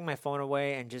 by putting my phone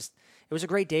away and just it was a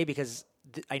great day because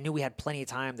I knew we had plenty of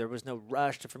time. There was no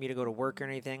rush for me to go to work or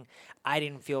anything. I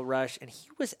didn't feel rushed, and he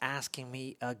was asking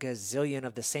me a gazillion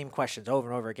of the same questions over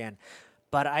and over again.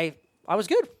 But I was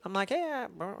good. I'm like, hey,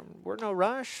 we're no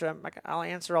rush. I'll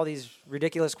answer all these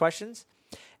ridiculous questions.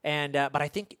 And but I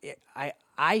think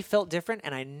I felt different,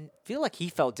 and feel like he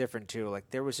felt different too.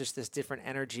 Like there was just this different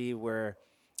energy where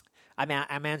I'm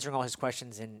answering all his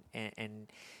questions, and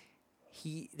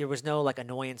there was no like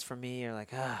annoyance from me or like,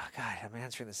 oh God, I'm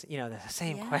answering this, the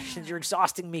same questions. You're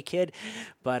exhausting me, kid.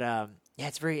 But yeah,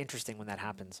 it's very interesting when that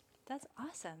happens. That's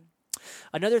awesome.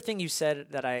 Another thing you said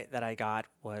that I got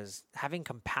was having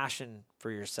compassion for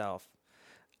yourself.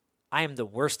 I am the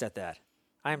worst at that.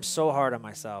 I am so hard on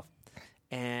myself.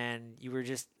 And you were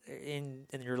just in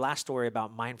your last story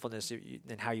about mindfulness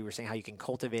and how you were saying how you can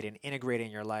cultivate and integrate it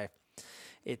in your life.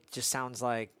 It just sounds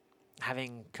like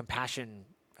having compassion.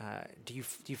 Do you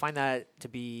find that to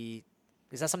be?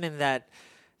 Is that something that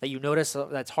you notice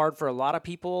that's hard for a lot of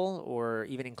people, or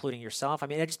even including yourself? I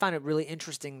mean, I just found it really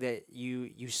interesting that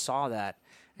you saw that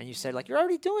and you said like you're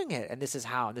already doing it, and this is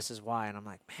how, and this is why. And I'm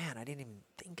like, man, I didn't even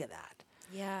think of that.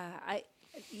 Yeah,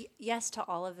 yes to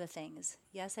all of the things.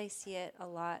 Yes, I see it a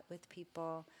lot with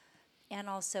people. And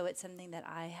also it's something that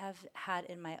I have had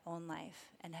in my own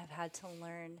life and have had to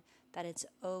learn that it's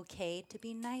okay to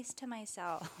be nice to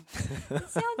myself. It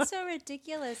sounds so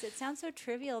ridiculous. It sounds so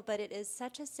trivial, but it is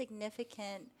such a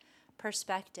significant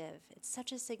perspective. It's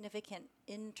such a significant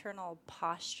internal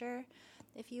posture,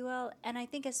 if you will. And I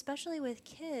think especially with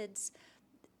kids,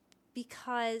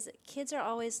 because kids are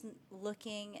always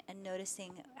looking and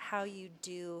noticing how you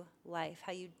do life,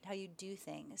 how you do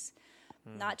things,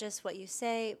 not just what you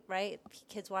say, right?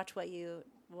 Kids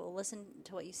will listen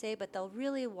to what you say, but they'll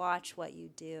really watch what you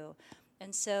do.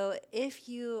 And so if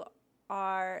you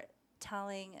are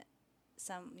telling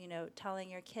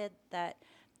your kid that,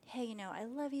 hey, I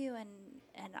love you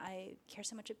and I care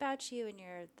so much about you and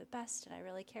you're the best and I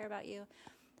really care about you,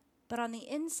 but on the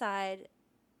inside,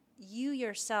 you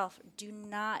yourself do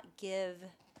not give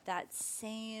that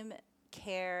same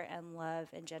care and love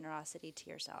and generosity to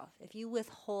yourself. If you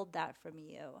withhold that from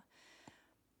you,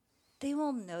 they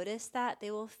will notice that,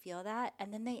 they will feel that,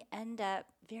 and then they end up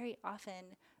very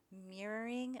often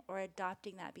mirroring or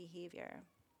adopting that behavior,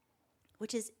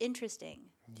 which is interesting.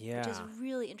 Yeah. Which is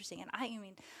really interesting. And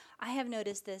I have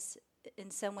noticed this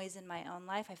in some ways in my own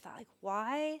life. I felt like,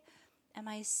 why am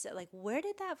I so, like, where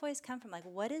did that voice come from? Like,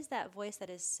 what is that voice that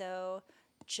is so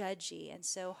judgy and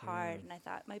so hard? And I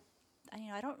thought,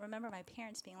 I don't remember my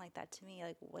parents being like that to me.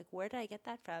 Like, where did I get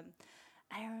that from?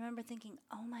 I remember thinking,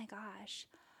 oh my gosh,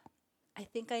 I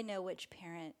think I know which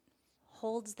parent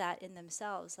holds that in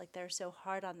themselves. Like, they're so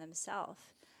hard on themselves.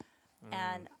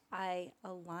 And I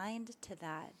aligned to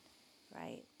that,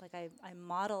 right? Like, I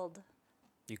modeled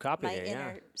You copied my it,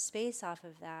 inner space off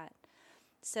of that.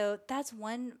 So that's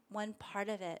one part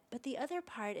of it. But the other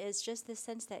part is just the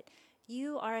sense that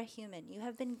you are a human. You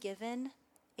have been given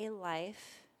a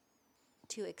life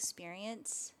to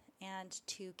experience and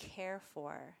to care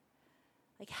for.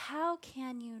 Like, how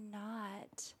can you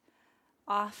not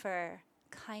offer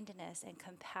kindness and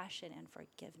compassion and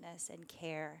forgiveness and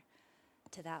care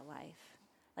to that life?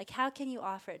 Like, how can you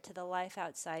offer it to the life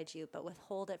outside you but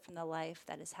withhold it from the life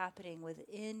that is happening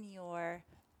within your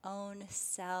own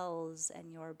cells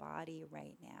in your body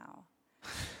right now.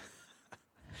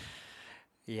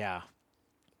 Yeah.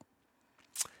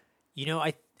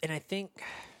 I think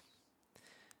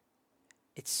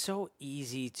it's so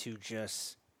easy to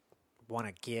just want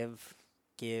to give,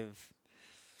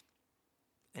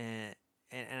 and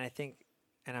I think,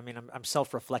 and I mean, I'm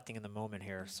self-reflecting in the moment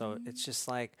here, so it's just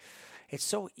like, it's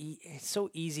so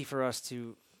easy for us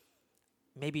to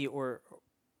maybe, and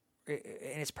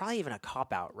it's probably even a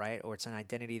cop out, right? Or it's an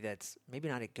identity that's maybe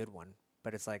not a good one,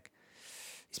 but it's like,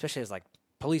 especially as like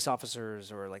police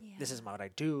officers, or like, this is what I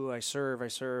do. I serve,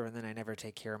 and then I never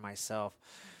take care of myself.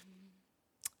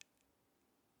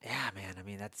 Yeah, man. I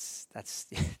mean, that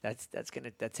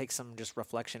takes some just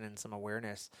reflection and some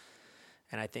awareness.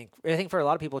 And I think for a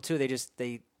lot of people too, they I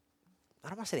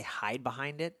don't want to say they hide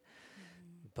behind it,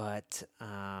 but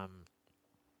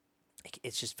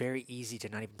it's just very easy to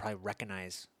not even probably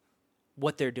recognize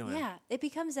what they're doing. Yeah, it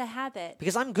becomes a habit.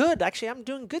 Because I'm good. Actually, I'm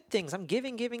doing good things. I'm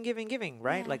giving,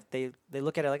 right? Yeah. Like they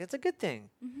look at it like it's a good thing.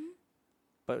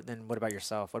 But then what about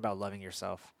yourself? What about loving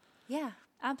yourself? Yeah,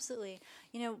 absolutely.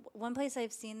 One place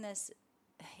I've seen this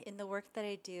in the work that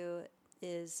I do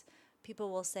is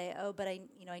people will say, "Oh, but I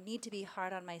need to be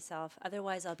hard on myself,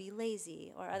 otherwise I'll be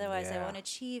lazy, or otherwise I won't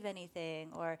achieve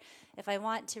anything, or if I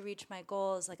want to reach my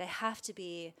goals, like I have to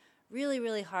be really,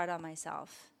 really hard on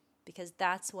myself because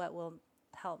that's what will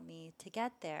help me to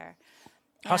get there."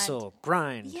 Hustle,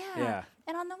 grind. Yeah.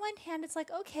 And on the one hand, it's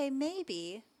like, okay,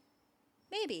 maybe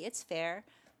it's fair.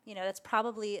 That's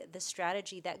probably the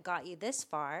strategy that got you this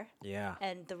far. Yeah.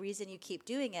 And the reason you keep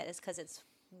doing it is because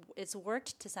it's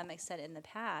worked to some extent in the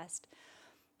past.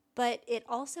 But it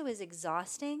also is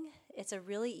exhausting. It's a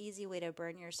really easy way to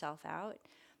burn yourself out.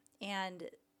 And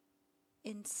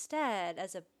instead,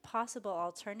 as a possible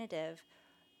alternative,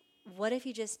 what if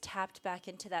you just tapped back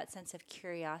into that sense of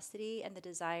curiosity and the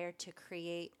desire to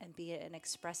create and be an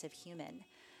expressive human?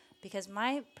 Because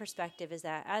my perspective is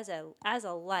that as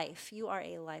a life, you are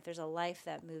a life. There's a life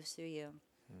that moves through you.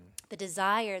 The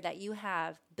desire that you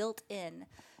have built in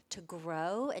to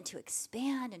grow and to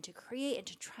expand and to create and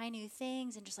to try new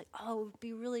things, and just like, oh, it would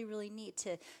be really, really neat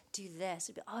to do this.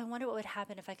 It'd be, oh, I wonder what would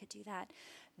happen if I could do that.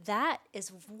 That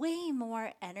is way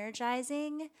more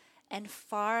energizing and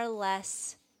far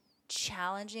less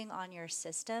challenging on your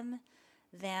system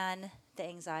than the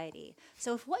anxiety.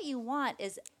 So if what you want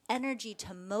is energy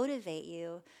to motivate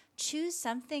you, choose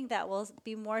something that will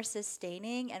be more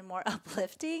sustaining and more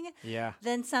uplifting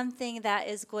than something that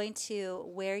is going to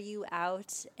wear you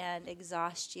out and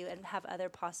exhaust you and have other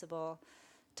possible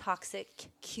toxic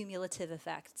cumulative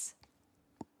effects.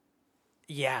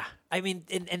 Yeah. I mean,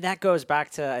 and that goes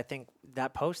back to, I think,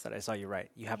 that post that I saw you write.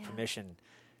 You have permission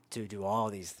to do all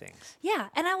these things. Yeah,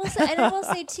 and I will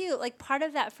say too, like part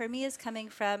of that for me is coming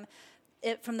from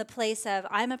the place of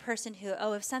I'm a person who,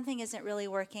 if something isn't really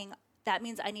working, that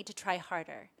means I need to try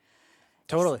harder.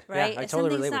 Totally. Right? Yeah, I if totally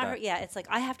something's relate with not that. Yeah, it's like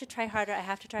I have to try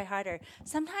harder.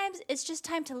 Sometimes it's just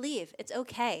time to leave. It's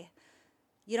okay.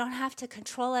 You don't have to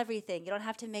control everything. You don't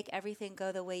have to make everything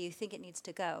go the way you think it needs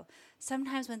to go.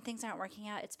 Sometimes when things aren't working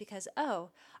out, it's because,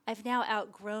 I've now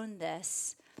outgrown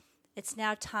this. It's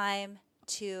now time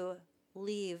to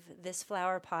leave this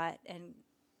flower pot and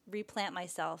replant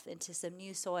myself into some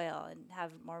new soil and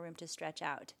have more room to stretch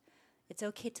out. It's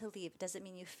okay to leave. It doesn't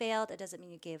mean you failed. It doesn't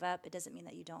mean you gave up. It doesn't mean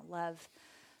that you don't love.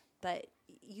 But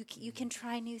you can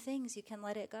try new things. You can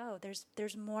let it go.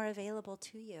 There's more available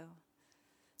to you.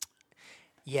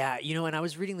 Yeah, and I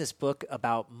was reading this book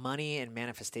about money and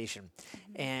manifestation,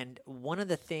 and one of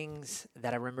the things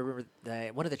that I remember,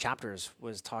 one of the chapters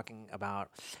was talking about,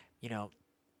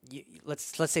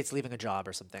 let's say it's leaving a job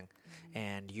or something,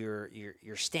 and you're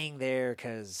staying there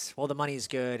because the money's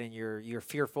good, and you're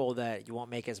fearful that you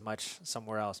won't make as much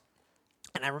somewhere else.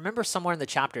 And I remember somewhere in the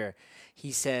chapter,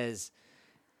 he says,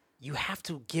 you have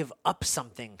to give up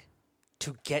something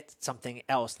to get something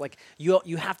else. Like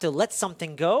you have to let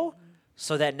something go.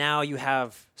 So that now you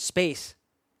have space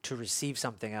to receive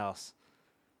something else.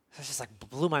 So it just like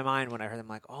blew my mind when I heard them.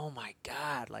 Like, oh my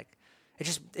God! Like,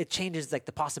 it changes like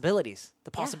the possibilities.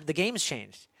 The game's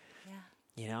changed.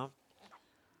 Yeah.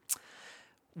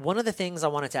 One of the things I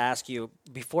wanted to ask you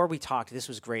before we talked, this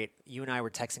was great. You and I were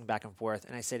texting back and forth,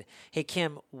 and I said, "Hey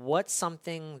Kim, what's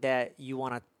something that you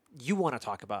want to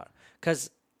talk about?" Because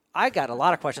I got a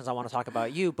lot of questions I want to talk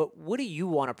about you, but what do you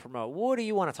want to promote? What do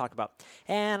you want to talk about?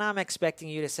 And I'm expecting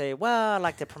you to say, well, I'd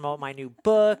like to promote my new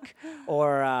book,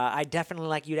 or I definitely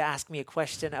like you to ask me a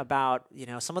question about,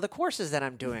 some of the courses that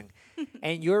I'm doing.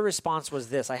 And your response was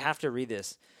this. I have to read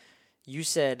this. You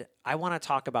said, I want to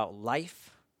talk about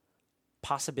life,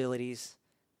 possibilities,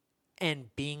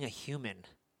 and being a human.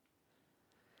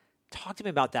 talk to me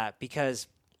about that, because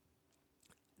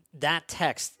that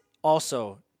text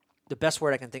also, the best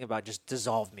word I can think about, just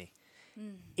dissolved me.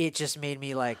 It just made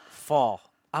me like fall.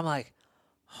 I'm like,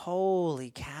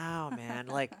 holy cow, man.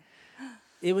 Like,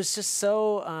 it was just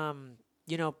so,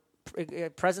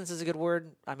 presence is a good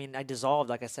word. I mean, I dissolved.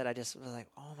 Like I said, I just was like,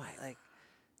 oh my, like,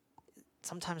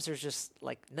 sometimes there's just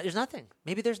like, there's nothing.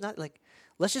 Maybe there's not, like,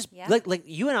 let's just, like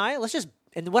you and I, let's just,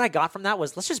 and what I got from that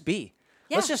was, let's just be.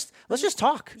 Yeah. Let's just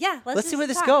talk. Yeah, let's see where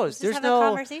this goes. There's no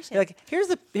conversation. Like, here's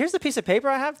the piece of paper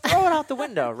I have. Throw it out the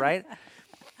window, right?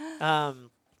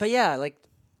 But yeah, like,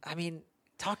 I mean,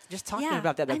 talk to me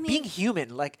about that. Like, being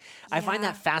human. Like, I find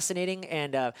that fascinating.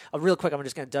 And real quick, I'm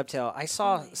just going to dovetail. I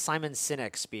saw Simon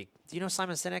Sinek speak. Do you know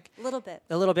Simon Sinek? A little bit.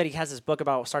 A little bit. He has this book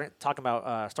about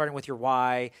starting with your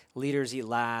why. Leaders eat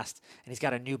last, and he's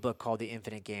got a new book called The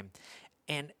Infinite Game.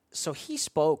 And so he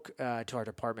spoke to our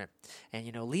department, and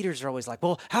leaders are always like,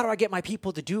 well, how do I get my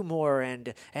people to do more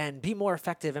and be more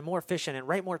effective and more efficient and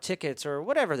write more tickets or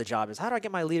whatever the job is? How do I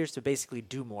get my leaders to basically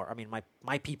do more? I mean,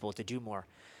 my people to do more.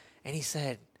 And he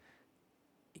said,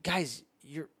 guys,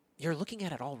 you're looking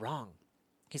at it all wrong.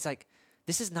 He's like,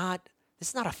 this is not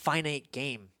a finite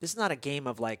game. This is not a game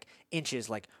of like inches,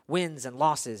 like wins and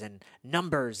losses and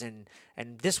numbers and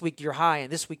this week you're high and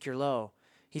this week you're low.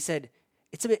 He said,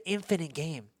 it's an infinite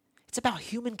game. It's about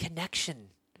human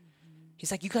connection.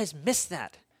 He's like, you guys missed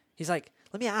that. He's like,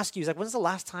 let me ask you. He's like, when's the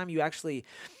last time you actually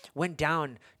went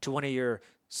down to one of your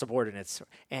subordinates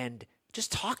and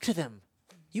just talked to them?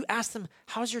 You asked them,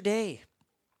 how's your day?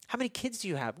 How many kids do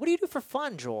you have? What do you do for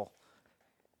fun, Joel?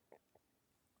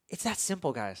 It's that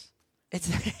simple, guys.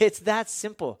 It's that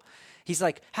simple. He's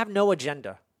like, have no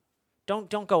agenda. Don't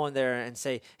go in there and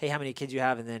say, hey, how many kids you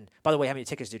have? And then, by the way, how many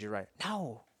tickets did you write?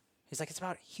 No. He's like, it's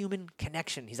about human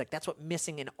connection. He's like, that's what's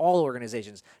missing in all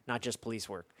organizations, not just police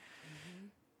work.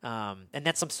 And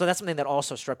that's something that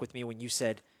also struck with me when you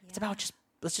said, it's about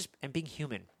and being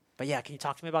human. But yeah, can you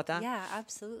talk to me about that? Yeah,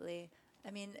 absolutely.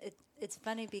 I mean, it's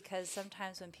funny because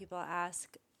sometimes when people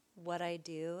ask what I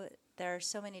do, there are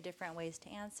so many different ways to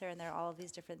answer, and there are all of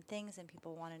these different things, and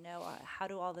people want to know how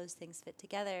do all those things fit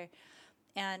together.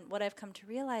 And what I've come to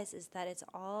realize is that it's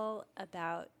all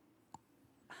about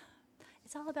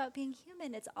being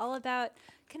human. It's all about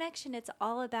connection. It's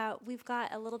all about, we've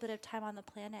got a little bit of time on the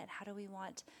planet. How do we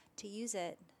want to use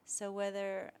it? So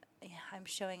whether I'm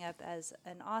showing up as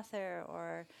an author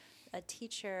or a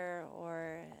teacher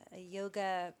or a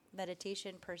yoga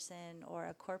meditation person or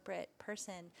a corporate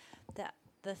person,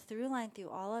 the through line through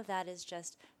all of that is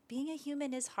just being a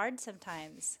human is hard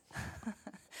sometimes.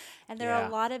 And there are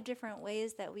a lot of different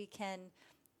ways that we can,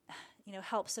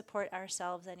 help support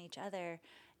ourselves and each other.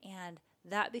 And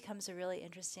that becomes a really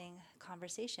interesting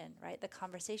conversation, right? The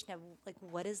conversation of like,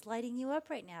 what is lighting you up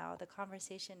right now? The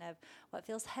conversation of what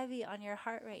feels heavy on your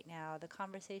heart right now? The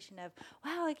conversation of,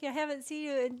 wow, like I haven't seen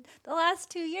you in the last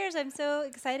 2 years. I'm so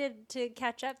excited to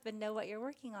catch up and know what you're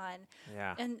working on.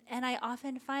 Yeah. And I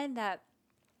often find that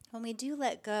when we do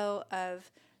let go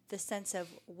of the sense of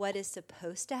what is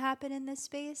supposed to happen in this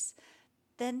space,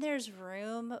 then there's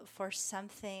room for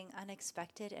something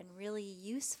unexpected and really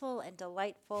useful and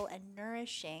delightful and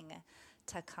nourishing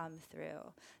to come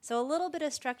through. So a little bit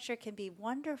of structure can be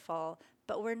wonderful,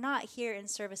 but we're not here in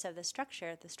service of the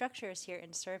structure. The structure is here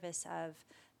in service of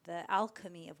the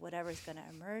alchemy of whatever's going to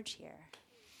emerge here.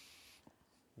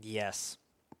 Yes.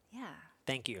 Yeah.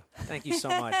 Thank you. Thank you so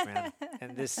much, man.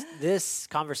 And this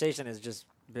conversation has just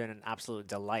been an absolute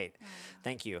delight.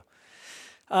 Thank you.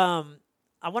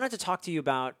 I wanted to talk to you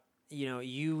about,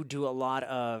 you do a lot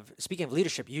of, speaking of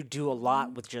leadership, you do a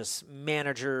lot with just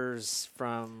managers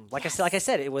from, like I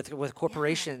said, with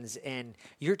corporations, and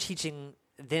you're teaching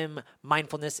them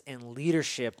mindfulness and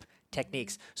leadership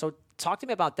techniques. So talk to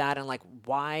me about that and like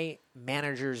why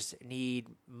managers need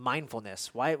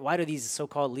mindfulness. Why do these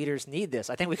so-called leaders need this?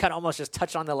 I think we kind of almost just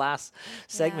touched on the last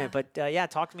segment, but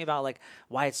talk to me about like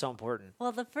why it's so important.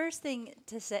 Well, the first thing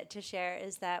to share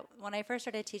is that when I first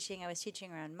started teaching, I was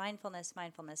teaching around mindfulness,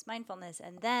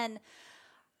 and then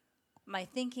my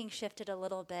thinking shifted a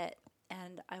little bit,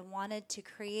 and I wanted to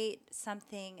create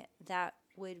something that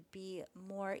would be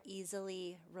more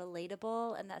easily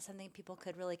relatable, and that's something people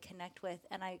could really connect with.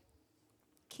 And I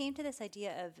came to this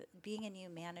idea of being a new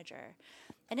manager.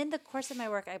 And in the course of my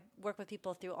work, I work with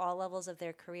people through all levels of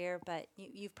their career, but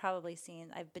you've probably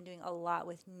seen I've been doing a lot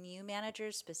with new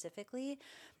managers specifically.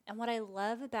 And what I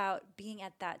love about being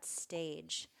at that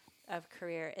stage of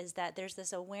career is that there's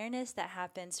this awareness that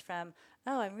happens from,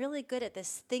 oh, I'm really good at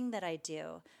this thing that I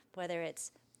do, whether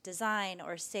it's design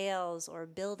or sales or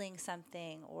building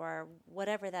something or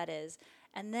whatever that is.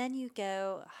 And then you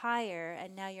go higher,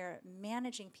 and now you're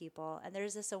managing people. And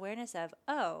there's this awareness of,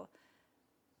 oh,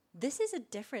 this is a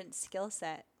different skill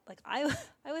set. Like I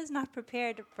was not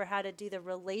prepared for how to do the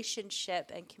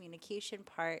relationship and communication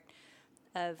part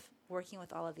of working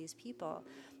with all of these people.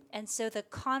 And so the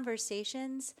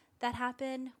conversations that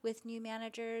happen with new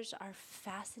managers are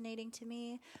fascinating to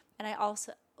me. And I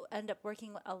also end up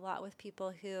working a lot with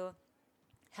people who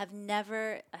have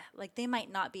never, like they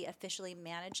might not be officially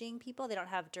managing people. They don't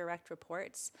have direct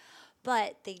reports,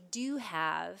 but they do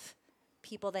have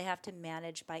people they have to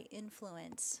manage by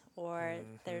influence, or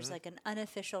there's like an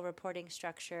unofficial reporting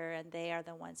structure, and they are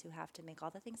the ones who have to make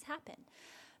all the things happen.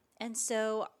 And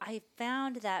so I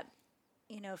found that,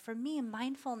 for me,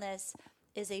 mindfulness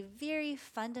is a very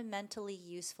fundamentally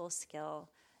useful skill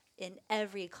in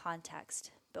every context.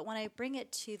 But when I bring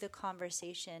it to the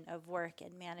conversation of work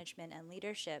and management and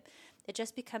leadership, it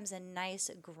just becomes a nice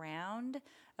ground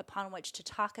upon which to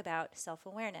talk about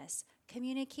self-awareness,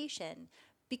 communication,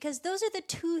 because those are the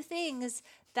two things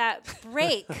that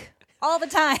break all the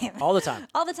time. All the time.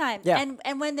 All the time. Yeah.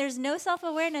 And when there's no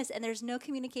self-awareness and there's no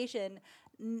communication,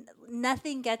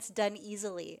 nothing gets done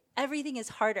easily. Everything is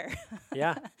harder.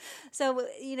 Yeah. So,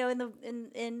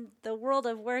 in the world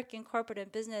of work and corporate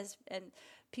and business, and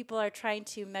people are trying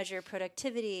to measure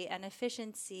productivity and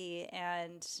efficiency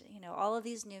and, all of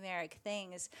these numeric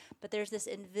things, but there's this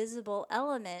invisible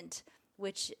element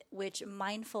which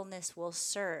mindfulness will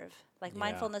serve. Like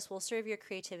mindfulness will serve your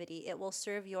creativity. It will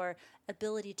serve your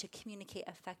ability to communicate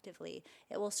effectively.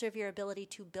 It will serve your ability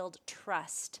to build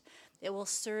trust. It will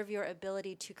serve your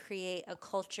ability to create a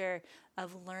culture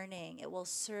of learning. It will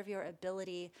serve your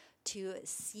ability to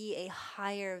see a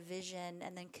higher vision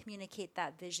and then communicate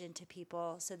that vision to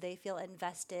people so they feel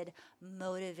invested,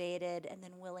 motivated, and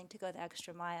then willing to go the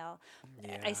extra mile.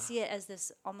 Yeah. I see it as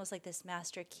this, almost like this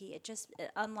master key. It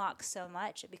unlocks so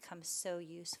much. It becomes so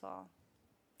useful.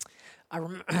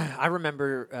 I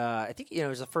remember, I think, it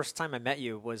was the first time I met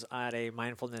you was at a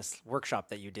mindfulness workshop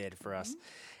that you did for us.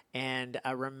 And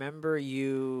I remember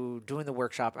you doing the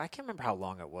workshop. I can't remember how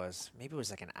long it was. Maybe it was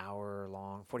like an hour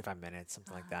long, 45 minutes,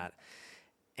 something like that.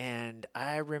 And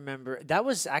I remember that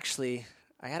was actually,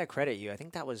 I got to credit you. I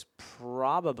think that was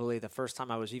probably the first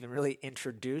time I was even really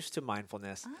introduced to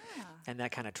mindfulness and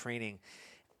that kind of training.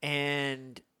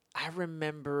 And I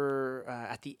remember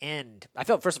at the end,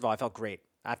 first of all, I felt great.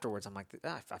 Afterwards, I'm like,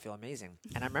 I feel amazing.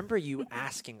 And I remember you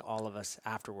asking all of us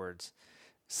afterwards,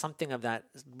 something of that,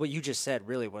 what you just said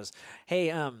really was,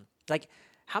 hey, like,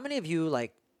 how many of you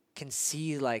can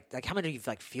see how many of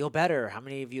you feel better? How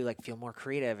many of you feel more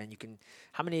creative? And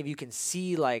how many of you can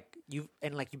see you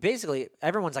basically,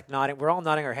 everyone's nodding. We're all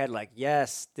nodding our head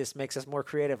yes, this makes us more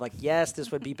creative. Yes,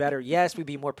 this would be better. Yes, we'd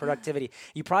be more productivity.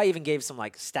 You probably even gave some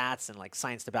stats and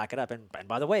science to back it up. And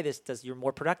by the way, you're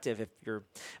more productive if you're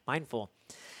mindful.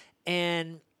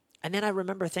 And then I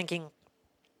remember thinking,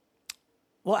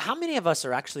 well, how many of us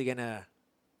are actually going to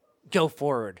go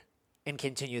forward and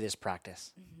continue this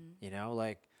practice?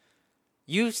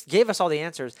 You gave us all the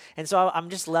answers. And so I'm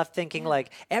just left thinking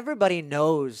everybody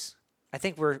knows. I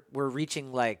think we're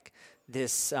reaching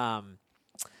this, what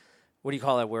do you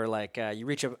call it? Where you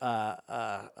reach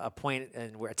a point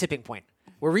and we're a tipping point.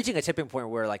 We're reaching a tipping point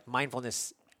where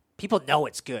mindfulness, people know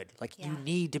it's good. You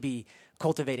need to be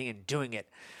cultivating and doing it.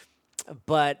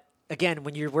 But again,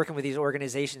 when you're working with these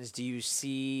organizations, do you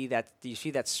see that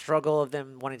struggle of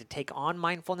them wanting to take on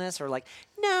mindfulness, or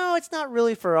no, it's not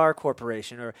really for our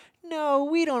corporation, or no,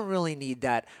 we don't really need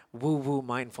that woo-woo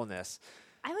mindfulness?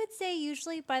 I would say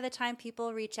usually by the time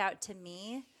people reach out to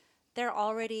me, they're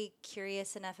already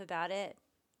curious enough about it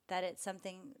that it's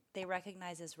something they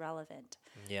recognize as relevant.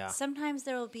 Yeah. Sometimes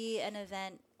there will be an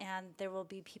event and there will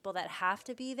be people that have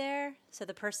to be there. So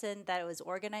the person that was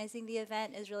organizing the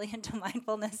event is really into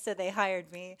mindfulness, so they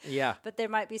hired me. Yeah. But there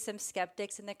might be some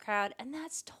skeptics in the crowd, and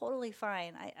that's totally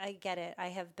fine. I get it. I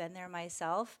have been there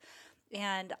myself,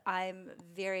 and I'm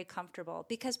very comfortable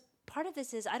because part of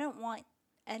this is I don't want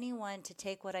anyone to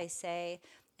take what I say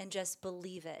and just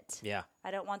believe it. Yeah.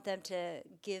 I don't want them to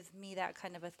give me that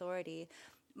kind of authority.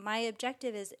 My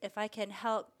objective is if I can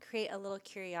help create a little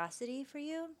curiosity for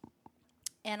you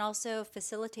and also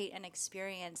facilitate an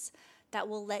experience that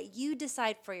will let you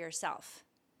decide for yourself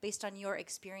based on your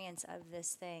experience of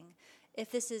this thing.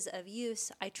 If this is of use,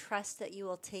 I trust that you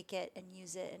will take it and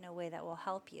use it in a way that will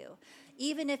help you.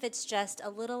 Even if it's just a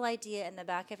little idea in the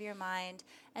back of your mind,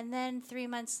 and then 3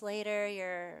 months later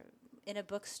you're in a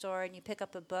bookstore and you pick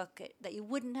up a book that you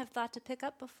wouldn't have thought to pick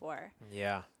up before.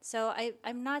 Yeah. So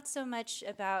I'm not so much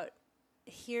about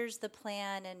here's the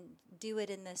plan and do it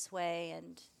in this way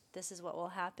and this is what will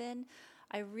happen.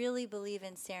 I really believe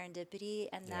in serendipity,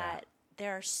 and that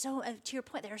there are to your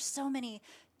point, there are so many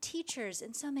teachers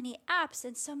and so many apps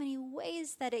and so many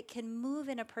ways that it can move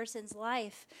in a person's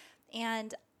life.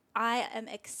 And I am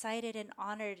excited and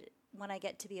honored when I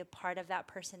get to be a part of that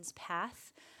person's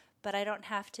path, but I don't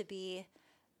have to be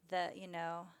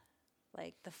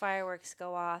like the fireworks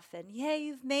go off and, yay,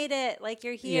 you've made it, like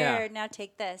you're here, now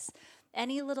take this.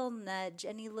 Any little nudge,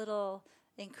 any little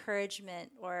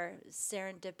encouragement or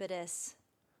serendipitous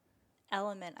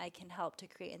element I can help to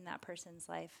create in that person's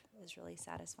life is really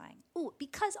satisfying. Ooh,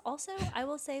 because also, I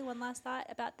will say one last thought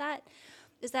about that,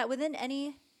 is that within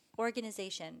any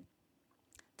organization,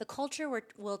 the culture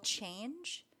will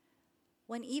change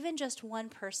when even just one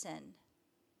person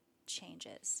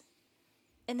changes.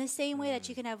 In the same way that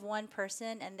you can have one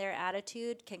person and their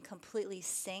attitude can completely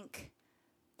sink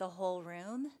the whole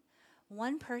room,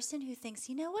 one person who thinks,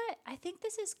 you know what, I think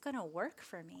this is going to work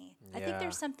for me. I think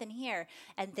there's something here.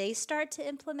 And they start to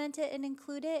implement it and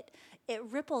include it. It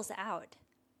ripples out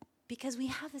because we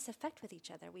have this effect with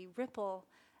each other. We ripple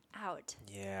out.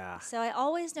 Yeah. So I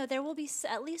always know there will be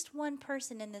at least one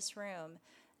person in this room,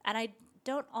 and I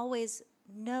don't always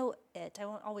know it. I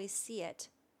won't always see it.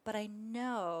 But I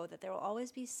know that there will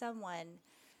always be someone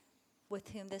with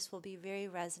whom this will be very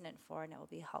resonant for, and it will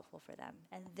be helpful for them.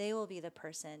 And they will be the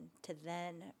person to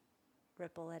then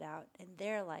ripple it out in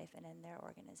their life and in their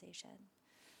organization.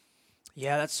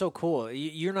 Yeah, that's so cool.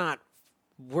 You're not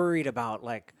worried about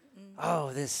like,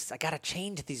 I got to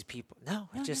change these people. No,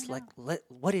 it's just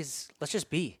let's just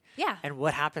be. Yeah. And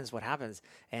what happens.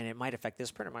 And it might affect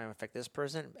this person, it might affect this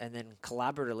person. And then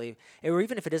collaboratively, or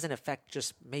even if it doesn't affect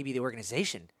just maybe the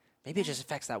organization, maybe it just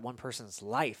affects that one person's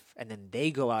life. And then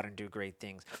they go out and do great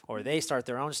things, or they start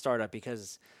their own startup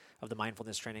because of the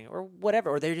mindfulness training or whatever,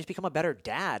 or they just become a better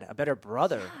dad, a better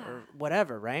brother or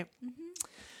whatever. Right.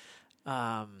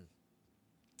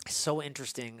 So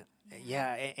interesting.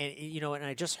 Yeah, and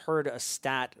I just heard a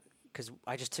stat because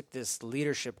I just took this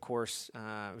leadership course.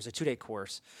 It was a 2-day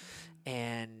course,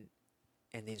 and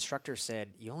the instructor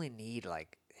said you only need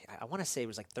I want to say it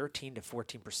was 13 to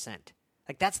 14%.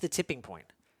 Like that's the tipping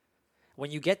point. When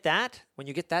you get that,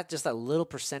 just that little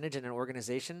percentage in an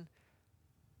organization,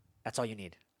 that's all you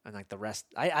need. And the rest,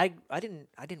 I didn't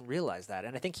realize that,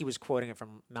 and I think he was quoting it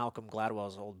from Malcolm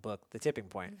Gladwell's old book, The Tipping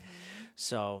Point.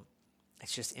 So.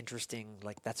 It's just interesting.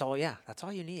 That's all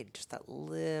you need. Just that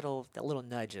little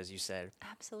nudge, as you said.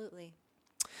 Absolutely.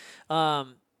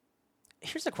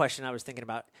 Here's a question I was thinking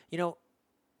about.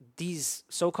 These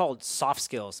so-called soft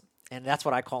skills, and that's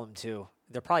what I call them too.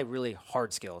 They're probably really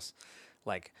hard skills,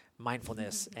 like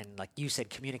mindfulness and, like you said,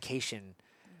 communication.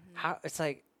 How it's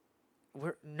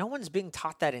no one's being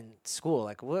taught that in school.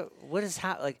 What is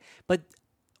but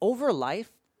over life,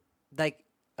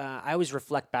 I always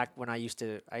reflect back when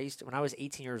when I was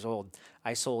 18 years old,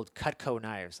 I sold Cutco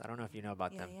knives. I don't know if you know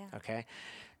about them. Yeah. Okay.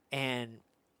 And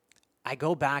I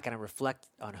go back and I reflect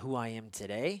on who I am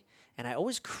today. And I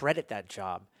always credit that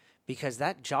job because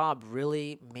that job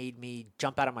really made me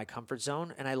jump out of my comfort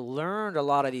zone. And I learned a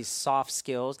lot of these soft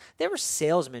skills. They were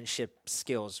salesmanship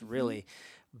skills, really.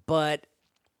 But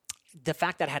the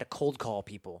fact that I had to cold call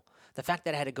people, the fact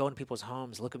that I had to go in people's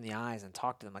homes, look them in the eyes, and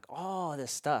talk to them, all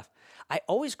this stuff. I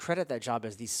always credit that job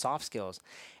as these soft skills.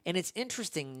 And it's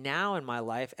interesting now in my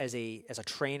life as a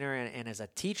trainer and as a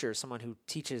teacher, someone who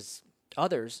teaches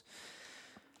others,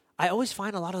 I always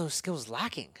find a lot of those skills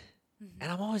lacking.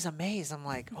 And I'm always amazed. I'm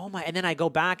like, oh my, and then I go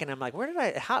back and I'm like,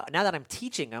 now that I'm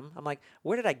teaching them, I'm like,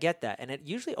 where did I get that? And it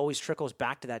usually always trickles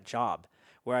back to that job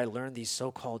where I learned these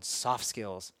so-called soft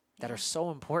skills that are so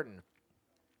important.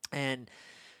 And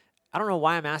I don't know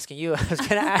why I'm asking you. I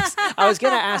was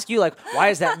gonna ask you, why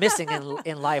is that missing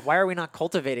in life? Why are we not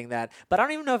cultivating that? But I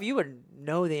don't even know if you would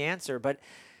know the answer. But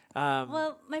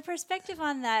well, my perspective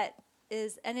on that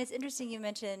is, and it's interesting you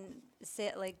mentioned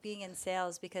being in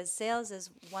sales, because sales is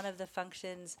one of the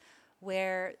functions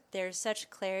where there's such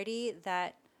clarity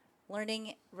that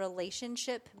learning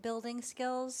relationship building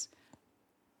skills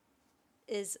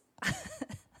is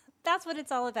that's what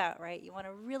it's all about, right? You want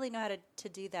to really know how to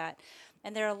do that.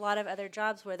 And there are a lot of other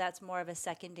jobs where that's more of a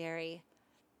secondary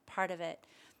part of it.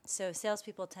 So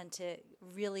salespeople tend to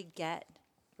really get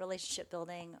relationship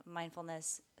building,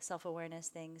 mindfulness, self-awareness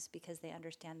things because they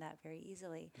understand that very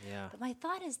easily. Yeah. But my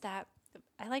thought is that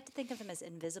I like to think of them as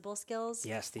invisible skills.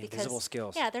 Yes, the invisible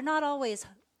skills. Yeah, they're not always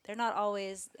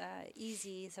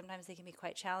easy. Sometimes they can be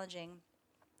quite challenging.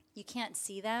 You can't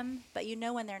see them, but you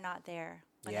know when they're not there.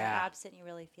 When they're absent, you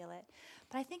really feel it.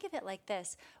 But I think of it like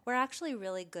this. We're actually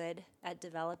really good at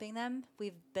developing them.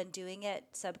 We've been doing it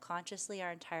subconsciously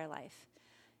our entire life.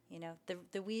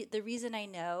 The reason I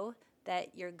know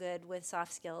that you're good with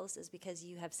soft skills is because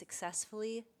you have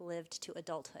successfully lived to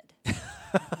adulthood.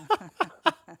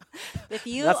 If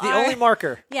you That's the only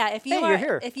marker. Yeah, if you Hey, are you're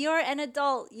here. if you are an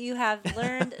adult, you have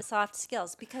learned soft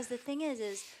skills. Because the thing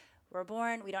is we're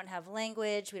born, we don't have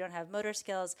language, we don't have motor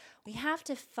skills. We have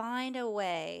to find a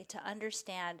way to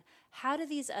understand, how do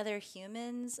these other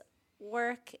humans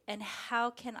work and how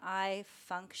can I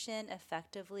function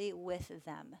effectively with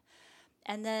them?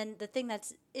 And then the thing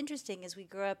that's interesting is we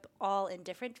grew up all in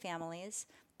different families,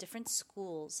 different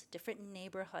schools, different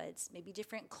neighborhoods, maybe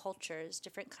different cultures,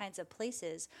 different kinds of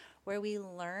places where we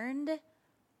learned,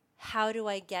 how do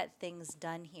I get things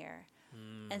done here?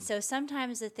 And so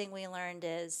sometimes the thing we learned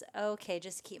is, okay,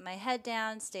 just keep my head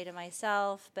down, stay to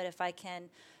myself, but if I can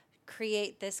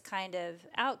create this kind of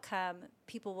outcome,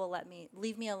 people will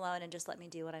leave me alone and just let me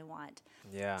do what I want.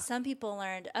 Yeah. Some people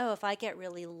learned, if I get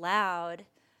really loud,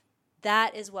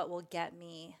 that is what will get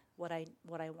me what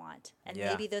I want. And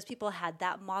maybe those people had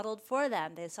that modeled for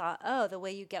them. They saw, the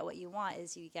way you get what you want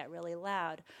is you get really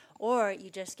loud, or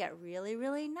you just get really,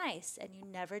 really nice and you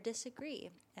never disagree.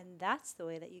 And that's the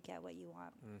way that you get what you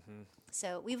want. Mm-hmm.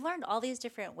 So we've learned all these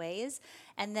different ways.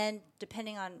 And then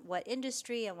depending on what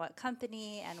industry and what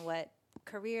company and what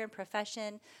career and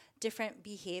profession, different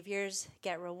behaviors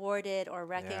get rewarded or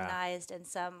recognized, and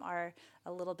some are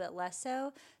a little bit less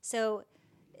so. So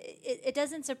it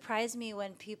doesn't surprise me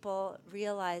when people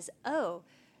realize,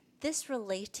 this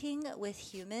relating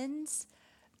with humans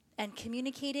and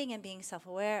communicating and being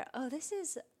self-aware,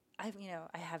 I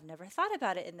have never thought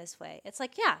about it in this way. It's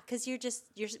like, because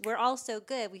we're all so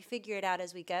good. We figure it out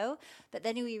as we go. But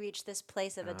then we reach this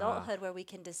place of adulthood where we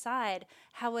can decide,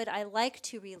 how would I like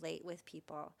to relate with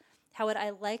people? How would I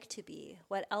like to be?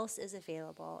 What else is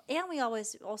available? And we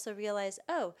always also realize,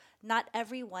 not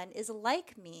everyone is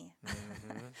like me.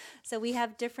 Mm-hmm. So we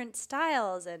have different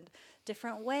styles and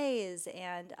different ways.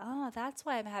 And, that's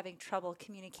why I'm having trouble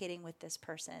communicating with this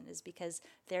person, is because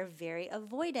they're very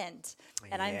avoidant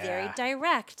and I'm very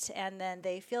direct. And then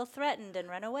they feel threatened and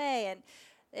run away. And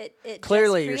it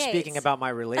clearly you're speaking about my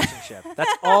relationship.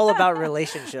 That's all about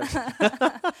relationships.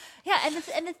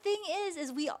 And the thing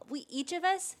is we each of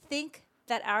us think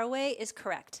that our way is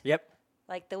correct. Yep.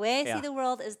 Like the way I see the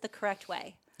world is the correct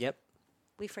way. Yep.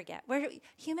 We forget. We're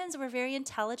humans. We're very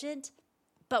intelligent,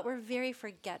 but we're very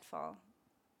forgetful.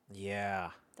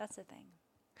 Yeah. That's the thing.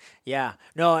 Yeah.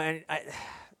 No, and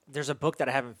there's a book that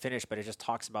I haven't finished, but it just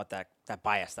talks about that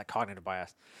bias, that cognitive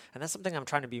bias. And that's something I'm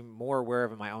trying to be more aware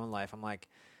of in my own life. I'm like,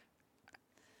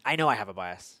 I know I have a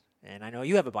bias, and I know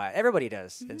you have a bias. Everybody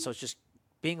does. Mm-hmm. And so it's just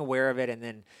being aware of it and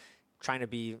then trying to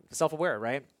be self-aware,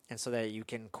 right? And so that you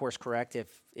can course correct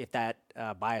if that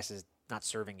bias is not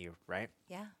serving you, right?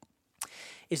 Yeah.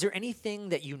 Is there anything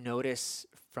that you notice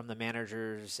from the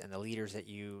managers and the leaders that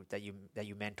you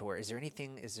mentor? Is there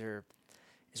anything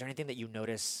that you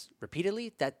notice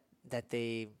repeatedly that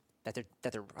they're I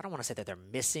don't want to say that they're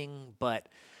missing, but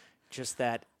just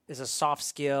that is a soft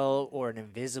skill or an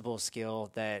invisible skill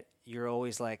that you're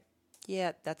always like,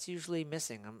 yeah, that's usually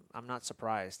missing. I'm not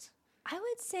surprised. I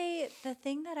would say the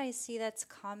thing that I see that's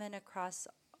common across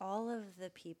all of the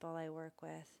people I work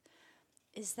with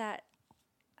is that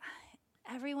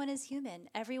everyone is human.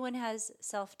 Everyone has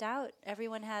self-doubt.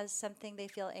 Everyone has something they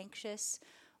feel anxious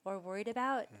or worried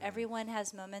about. Mm. Everyone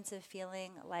has moments of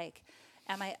feeling like,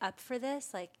 am I up for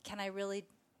this? Like, can I really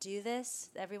do this?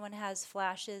 Everyone has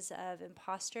flashes of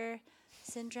imposter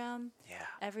syndrome. Yeah.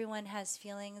 Everyone has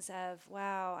feelings of,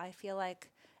 wow, I feel like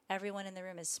everyone in the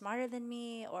room is smarter than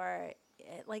me, or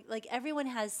like everyone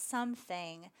has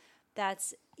something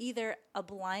that's either a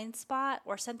blind spot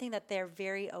or something that they're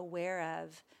very aware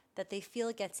of that they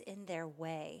feel gets in their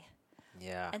way.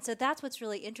 Yeah. And so that's what's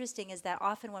really interesting, is that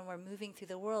often when we're moving through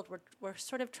the world, we're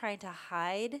sort of trying to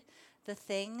hide the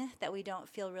thing that we don't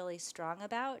feel really strong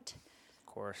about. Of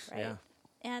course, right? yeah.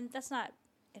 And that's not,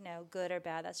 good or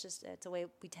bad. That's just, it's a way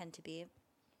we tend to be.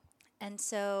 And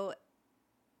so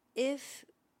if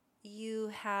you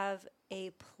have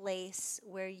a place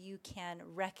where you can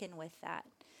reckon with that,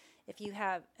 if you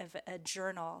have a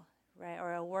journal, right,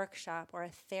 or a workshop or a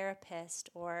therapist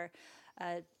or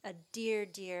a dear,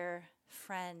 dear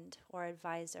friend or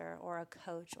advisor or a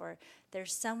coach, or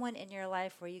there's someone in your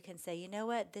life where you can say, you know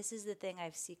what, this is the thing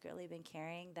I've secretly been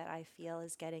carrying that I feel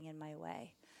is getting in my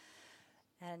way.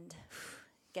 And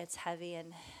gets heavy,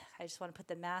 and I just want to put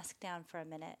the mask down for a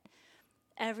minute.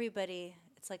 Everybody,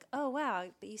 it's like, oh, wow,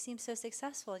 but you seem so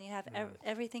successful and you have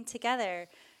everything together.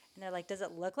 And they're like, does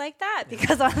it look like that?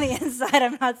 Because on the inside,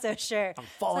 I'm not so sure. I'm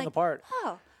falling apart.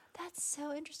 Oh, that's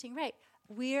so interesting. Right.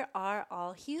 We are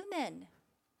all human.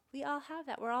 We all have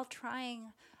that. We're all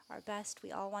trying our best.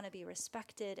 We all want to be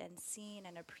respected and seen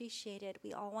and appreciated.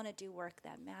 We all want to do work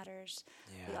that matters.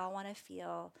 We all want to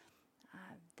feel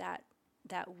that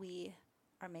we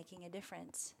are making a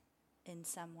difference in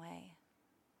some way,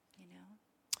 you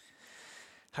know?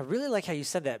 I really like how you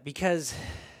said that, because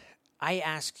I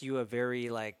asked you a very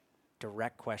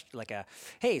direct question,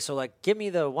 hey, so give me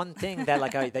the one thing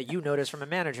that that you noticed from a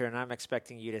manager, and I'm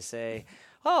expecting you to say,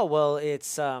 oh, well,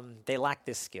 it's they lack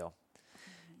this skill.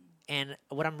 And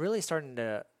what I'm really starting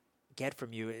to get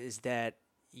from you is that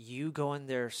you go in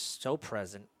there so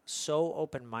present, so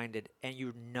open-minded, and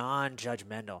you're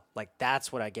non-judgmental.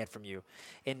 That's what I get from you,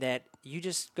 in that you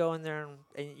just go in there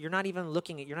and you're not even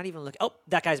looking, oh,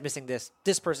 that guy's missing this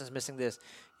person's missing this.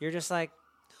 You're just like,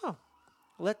 oh,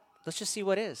 let's just see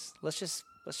what is. Let's just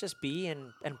be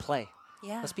and play.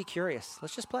 Yeah. Let's be curious.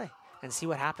 Let's just play and see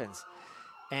what happens.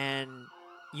 And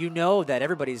you know that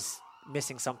everybody's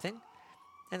missing something,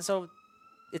 and so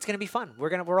it's gonna be fun.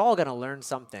 We're all gonna learn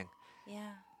something.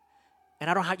 Yeah. And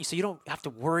so you don't have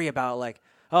to worry about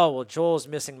oh, well, Joel's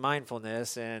missing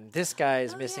mindfulness and this guy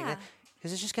is missing it,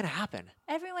 because it's just gonna happen.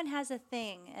 Everyone has a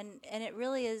thing, and it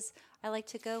really is. I like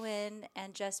to go in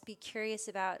and just be curious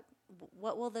about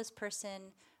what will this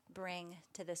person bring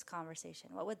to this conversation?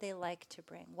 What would they like to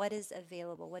bring? What is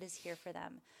available? What is here for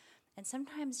them? And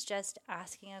sometimes just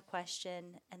asking a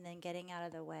question and then getting out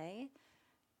of the way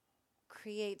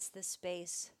creates the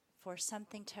space for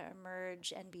something to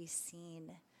emerge and be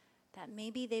seen that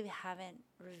maybe they haven't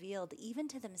revealed even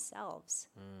to themselves,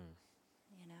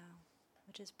 you know,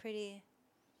 which is pretty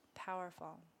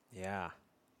powerful. Yeah.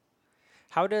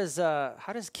 How does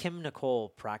Kim Nicol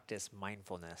practice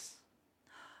mindfulness?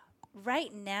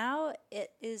 Right now,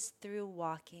 it is through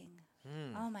walking.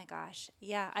 Oh my gosh.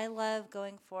 Yeah, I love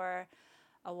going for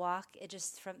a walk.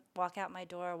 Walk out my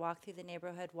door, walk through the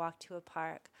neighborhood, walk to a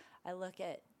park. I look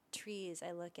at trees.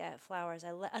 I look at flowers.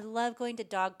 I love going to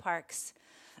dog parks.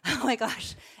 Oh my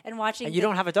gosh. And watching. And you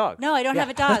don't have a dog. No, I don't have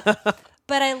a dog.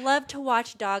 But I love to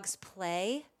watch dogs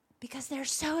play because they're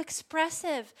so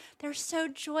expressive. They're so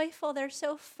joyful. They're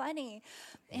so funny.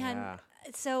 And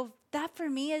so that for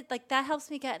me, that helps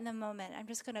me get in the moment. I'm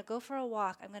just going to go for a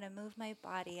walk. I'm going to move my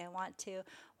body. I want to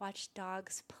watch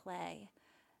dogs play.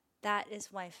 That is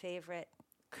my favorite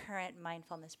current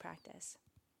mindfulness practice.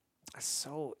 That's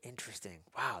so interesting.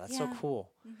 Wow, that's so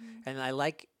cool. And I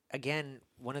again,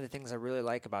 one of the things I really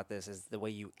like about this is the way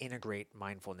you integrate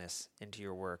mindfulness into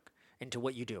your work, into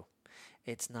what you do.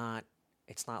 It's not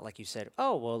like you said,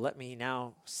 oh, well, let me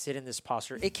now sit in this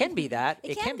posture. It can be that.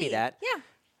 It can be that. Yeah.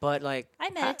 But I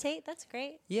meditate. That's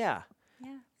great. Yeah.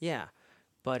 Yeah. Yeah.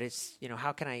 But it's,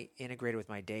 how can I integrate it with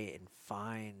my day and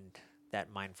find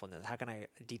that mindfulness? How can I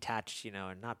detach,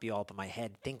 and not be all up in my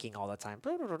head thinking all the time,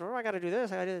 I got to do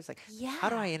this, I got to do this. How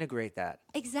do I integrate that?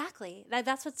 Exactly.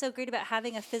 That's what's so great about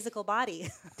having a physical body.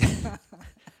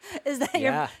 Is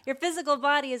that your physical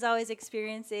body is always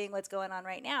experiencing what's going on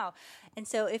right now. And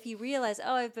so if you realize,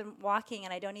 oh, I've been walking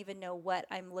and I don't even know what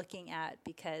I'm looking at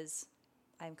because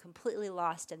I'm completely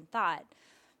lost in thought,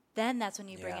 then that's when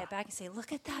you bring it back and say,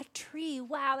 look at that tree.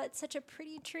 Wow, that's such a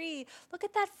pretty tree. Look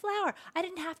at that flower. I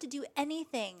didn't have to do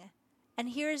anything. And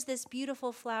here's this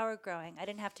beautiful flower growing. I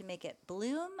didn't have to make it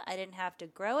bloom. I didn't have to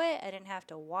grow it. I didn't have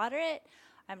to water it.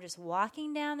 I'm just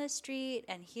walking down the street,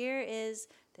 and here is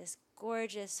this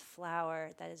gorgeous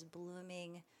flower that is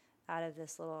blooming out of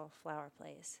this little flower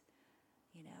place,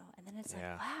 And then it's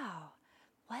wow,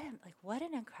 what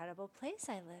an incredible place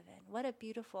I live in. What a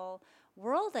beautiful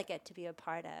world I get to be a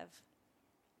part of.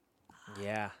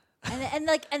 Yeah. And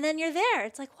then you're there.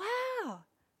 It's like, wow,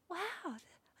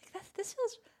 this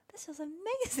feels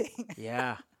amazing.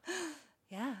 Yeah.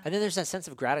 Yeah. And then there's that sense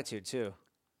of gratitude too.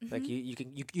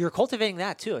 You're cultivating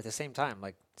that too at the same time.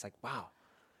 It's like, wow.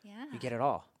 Yeah. You get it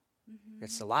all.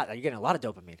 It's a lot. You're getting a lot of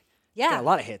dopamine. Yeah. You're getting a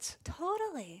lot of hits.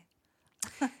 Totally.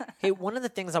 Hey, one of the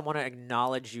things I want to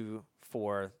acknowledge you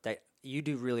for that you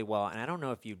do really well, and I don't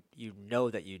know if you know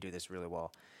that you do this really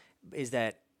well, is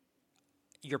that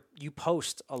you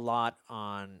post a lot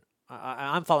on.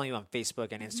 I'm following you on Facebook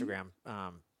and Instagram,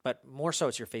 but more so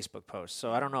it's your Facebook posts.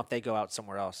 So I don't know if they go out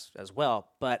somewhere else as well.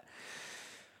 But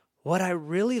what I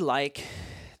really like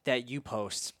that you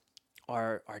post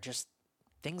are just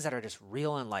things that are just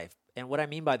real in life. And what I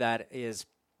mean by that is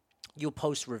you'll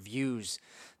post reviews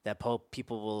that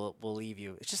people will leave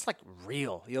you. It's just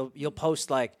real. You'll post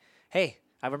hey,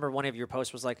 I remember one of your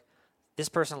posts was this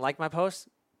person liked my post,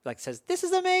 says, this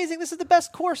is amazing, this is the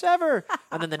best course ever.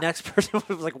 And then the next person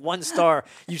was 1 star,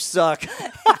 you suck.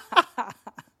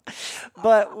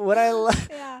 But what I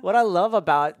love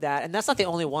about that, and that's not the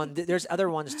only one, there's other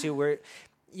ones too where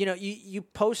you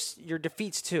post your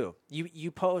defeats too.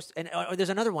 You post, and there's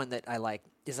another one that I like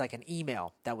is like an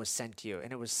email that was sent to you,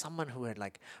 and it was someone who had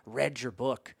like read your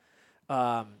book.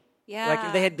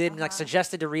 Like they had been like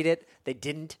suggested to read it, they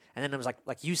didn't, and then it was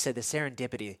like you said, the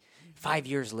serendipity. 5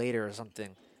 years later or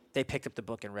something, they picked up the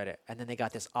book and read it, and then they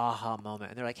got this aha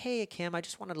moment, and they're like, "Hey, Kim, I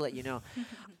just wanted to let you know."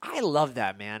 I love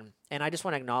that, man, and I just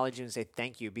want to acknowledge you and say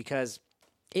thank you because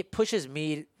it pushes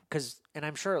me, and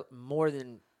I'm sure more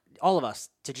than all of us,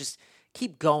 to just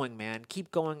keep going, man.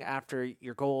 Keep going after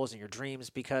your goals and your dreams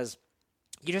because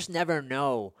you just never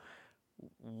know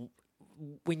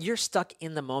when you're stuck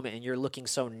in the moment and you're looking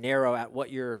so narrow at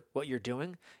what you're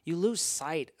doing. You lose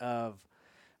sight of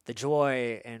the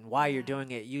joy and why you're doing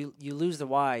it. You lose the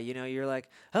why. You're like,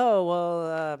 oh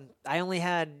well, I only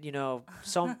had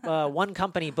one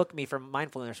company book me for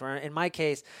mindfulness. Or in my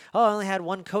case, oh, I only had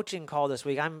one coaching call this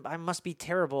week. I must be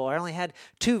terrible. I only had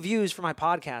 2 views for my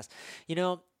podcast.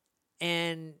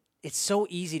 And it's so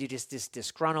easy to just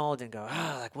disgruntled and go,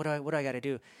 like what do I got to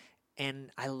do? And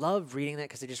I love reading that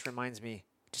because it just reminds me,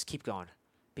 just keep going,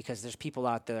 because there's people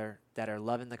out there that are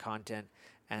loving the content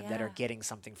and that are getting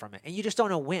something from it. And you just don't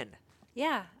know when.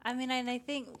 Yeah. I mean, and I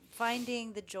think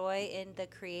finding the joy in the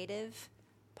creative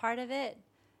part of it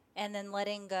and then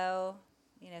letting go,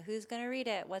 who's going to read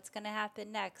it? What's going to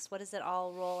happen next? What does it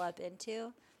all roll up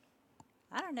into?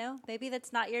 I don't know. Maybe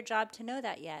that's not your job to know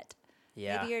that yet.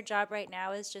 Yeah. Maybe your job right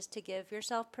now is just to give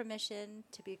yourself permission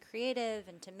to be creative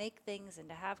and to make things and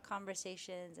to have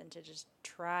conversations and to just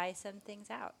try some things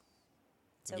out.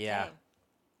 It's okay. Yeah.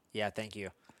 Yeah, thank you.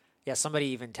 Yeah, somebody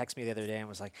even texted me the other day and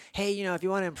was like, "Hey, if you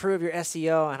want to improve your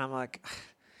SEO," and I'm like,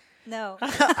 "No."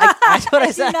 That's what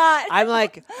I said. Not. I'm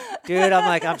like, dude,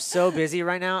 I'm so busy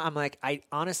right now. I'm like, I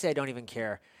honestly don't even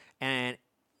care. And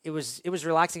it was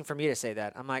relaxing for me to say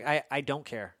that. I'm like, I don't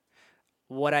care.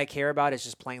 What I care about is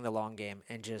just playing the long game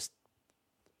and just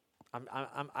I'm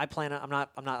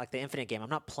not like the infinite game. I'm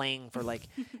not playing for like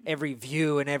every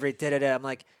view and every da-da-da. I'm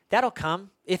like, that'll come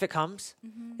if it comes.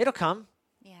 Mm-hmm. It'll come.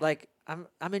 Yeah. Like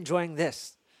I'm enjoying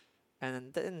this.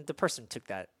 And then the person took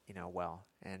that, well.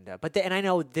 And and I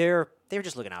know they're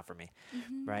just looking out for me.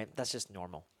 Mm-hmm. Right? That's just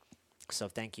normal. So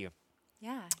thank you.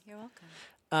 Yeah, you're welcome.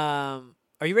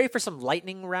 Are you ready for some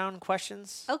lightning round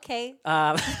questions? Okay.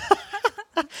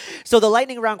 So the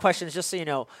lightning round questions, just so you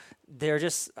know, they're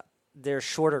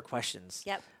shorter questions.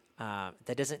 Yep.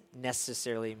 That doesn't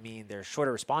necessarily mean they're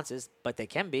shorter responses, but they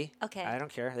can be. Okay. I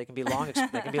don't care. They can be long.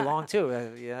 They can be long too.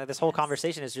 This whole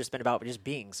conversation has just been about just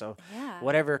being. So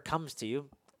whatever comes to you,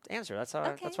 answer. That's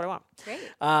what I want. Great.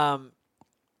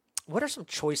 What are some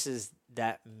choices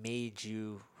that made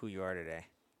you who you are today?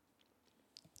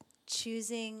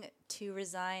 Choosing to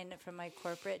resign from my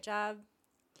corporate job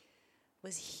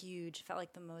was huge. Felt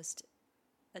like the most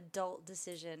adult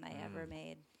decision I ever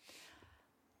made.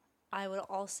 I would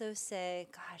also say,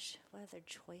 gosh, what other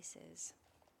choices?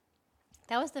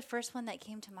 That was the first one that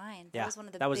came to mind. Yeah, that was one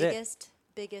of the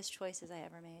biggest choices I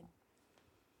ever made.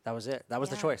 That was it. That was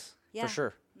the choice, for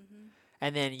sure. Mm-hmm.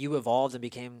 And then you evolved and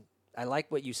became, I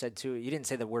like what you said too. You didn't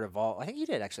say the word evolve. I think you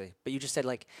did actually. But you just said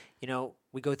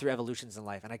we go through evolutions in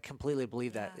life. And I completely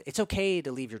believe that. It's okay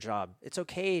to leave your job. It's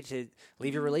okay to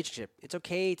leave your relationship. It's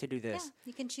okay to do this. Yeah,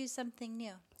 you can choose something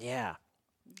new. Yeah,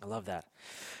 I love that.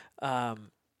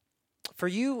 For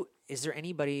you, is there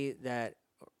anybody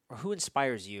or who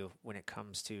inspires you when it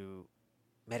comes to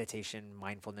meditation,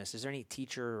 mindfulness? Is there any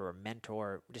teacher or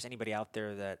mentor, just anybody out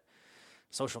there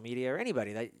social media or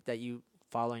anybody that you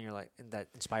follow in your life and that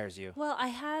inspires you? Well, I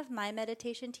have my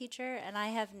meditation teacher, and I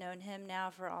have known him now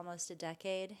for almost a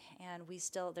decade, and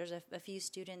there's a few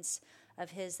students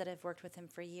of his that have worked with him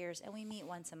for years, and we meet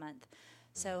once a month.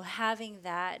 So having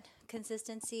that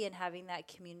consistency and having that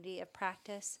community of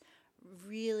practice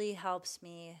really helps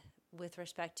me with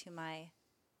respect to my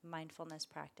mindfulness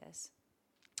practice.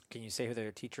 Can you say who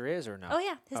the teacher is or no? Oh,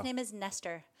 yeah. His name is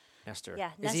Nestor. Nestor. Yeah,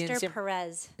 Nestor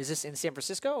Perez. Is this in San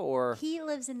Francisco or? He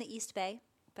lives in the East Bay,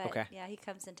 but yeah, he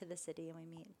comes into the city and we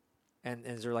meet. And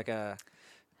is there like a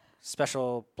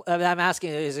special, I'm asking,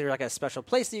 is there like a special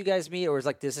place that you guys meet, or is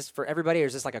this for everybody, or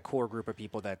is this like a core group of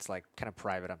people that's like kind of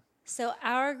private? So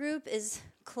our group is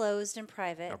closed and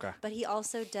private, but he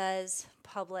also does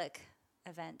public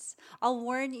events. I'll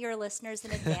warn your listeners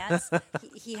in advance.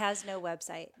 he has no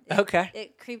website.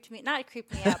 It creeped me out,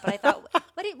 but I thought,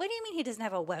 what do you mean he doesn't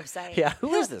have a website? Yeah,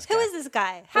 who is this guy? Who is this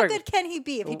guy? How good can he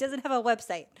be if he doesn't have a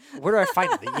website? Where do I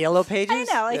find it? The yellow pages?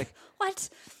 I know, what?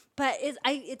 But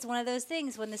it's one of those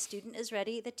things. When the student is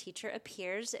ready, the teacher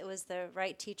appears. It was the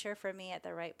right teacher for me at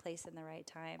the right place and the right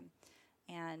time.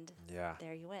 And Yeah.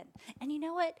 there you win. And you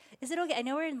know what? Is it okay? I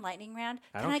know we're in lightning round.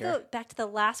 I Can don't I care. go back to the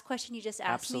last question you just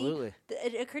asked me? Absolutely.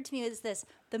 It occurred to me is this.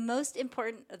 The most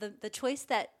important, the choice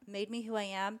that made me who I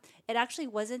am, it actually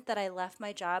wasn't that I left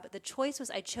my job. The choice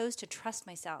was I chose to trust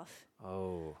myself.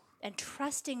 Oh. And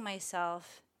trusting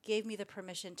myself gave me the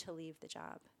permission to leave the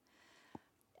job.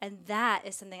 And that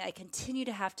is something I continue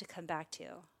to have to come back to.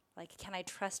 Like, can I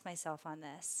trust myself on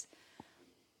this?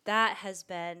 That has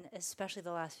been, especially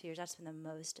the last few years, that's been the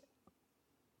most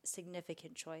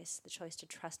significant choice, the choice to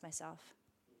trust myself.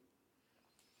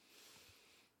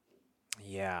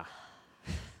 Yeah.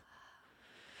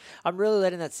 I'm really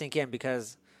letting that sink in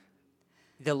because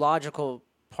the logical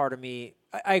part of me,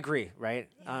 I agree, right?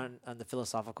 Yeah. On the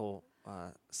philosophical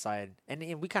side.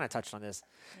 And we kind of touched on this.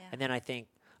 Yeah. And then I think,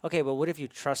 okay, but what if you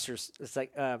trust it's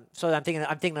like, so I'm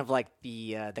thinking of like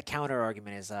the counter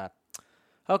argument is,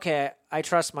 okay, I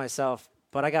trust myself,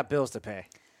 but I got bills to pay.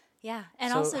 Yeah.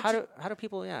 And so also, how do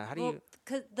people, how do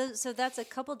you? So that's a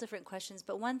couple different questions.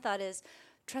 But one thought is,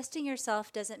 trusting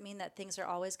yourself doesn't mean that things are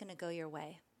always going to go your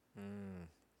way.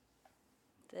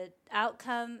 The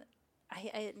outcome,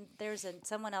 there's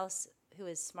someone else who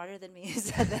is smarter than me who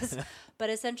said this, but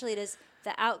essentially it is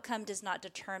the outcome does not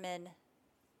determine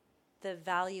the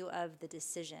value of the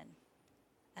decision.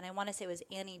 And I want to say it was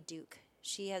Annie Duke.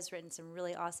 She has written some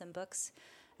really awesome books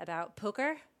about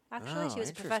poker. Actually, she was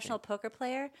a professional poker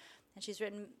player, and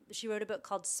she wrote a book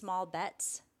called Small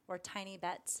Bets or Tiny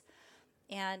Bets.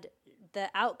 And the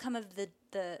outcome of the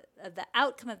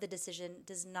outcome of the decision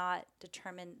does not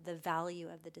determine the value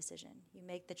of the decision. You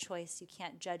make the choice. You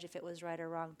can't judge if it was right or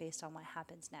wrong based on what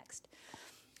happens next.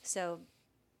 So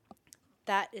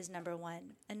that is number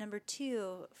one. And number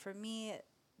two, for me,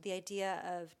 the idea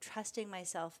of trusting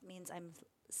myself means I'm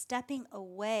stepping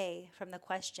away from the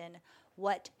question,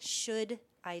 what should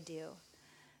I do?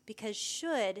 Because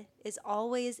should is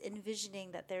always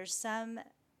envisioning that there's some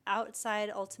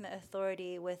outside ultimate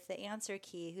authority with the answer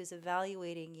key who's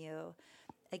evaluating you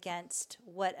against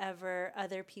whatever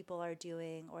other people are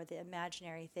doing or the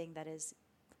imaginary thing that is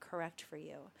correct for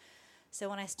you. So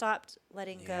when I stopped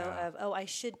letting go of, I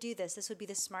should do this, this would be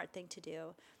the smart thing to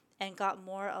do, and got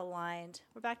more aligned,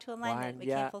 we're back to alignment, we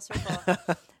came full circle,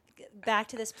 back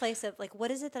to this place of like, what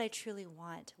is it that I truly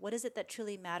want? What is it that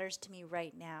truly matters to me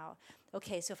right now?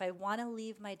 Okay, so if I want to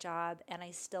leave my job and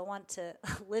I still want to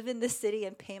live in this city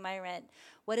and pay my rent,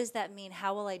 what does that mean?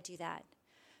 How will I do that?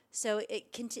 So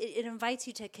it invites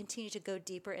you to continue to go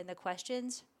deeper in the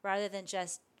questions rather than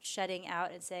just shutting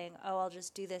out and saying, oh, I'll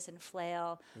just do this and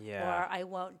flail, or I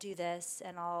won't do this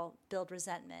and I'll build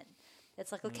resentment.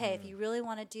 It's like, okay, if you really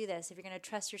want to do this, if you're going to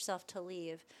trust yourself to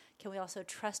leave, can we also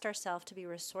trust ourselves to be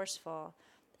resourceful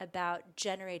about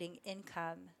generating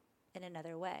income in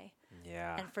another way?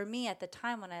 Yeah. And for me, at the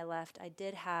time when I left, I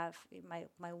did have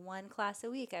my one class a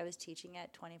week. I was teaching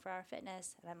at 24-Hour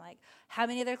Fitness, and I'm like, how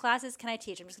many other classes can I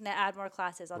teach? I'm just going to add more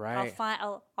classes.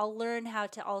 I'll learn how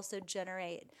to also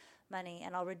generate money,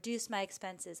 and I'll reduce my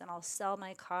expenses, and I'll sell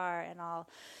my car, and I'll,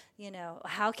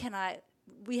 how can I?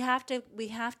 We have to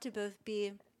both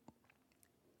be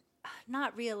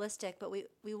not realistic, but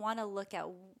we want to look at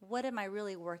what am I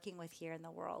really working with here in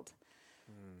the world.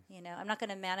 I'm not going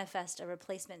to manifest a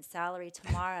replacement salary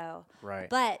tomorrow. Right.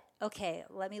 But, okay,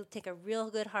 let me take a real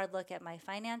good hard look at my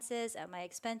finances, at my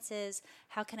expenses.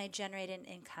 How can I generate an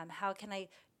income? How can I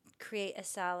create a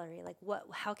salary?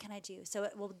 How can I do? So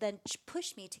it will then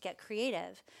push me to get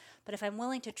creative. But if I'm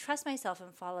willing to trust myself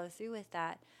and follow through with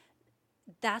that,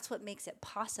 that's what makes it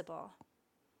possible.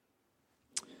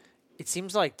 It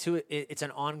seems like, too, it's an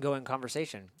ongoing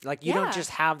conversation. Like, you don't just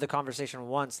have the conversation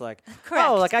once, like, Correct.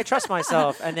 oh, like, I trust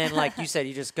myself. And then, like you said,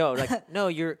 you just go. Like,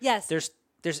 no, there's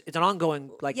it's an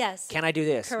ongoing, like, can I do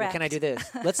this? Correct. Or can I do this?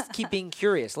 Let's keep being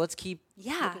curious. Let's keep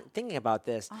thinking about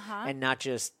this. And not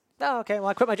just, oh, okay, well,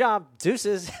 I quit my job.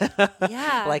 Deuces.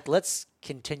 Yeah. Like, let's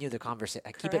continue the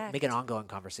conversation. Make it an ongoing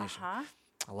conversation. I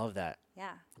love that.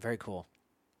 Yeah. Very cool.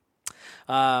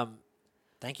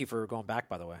 Thank you for going back,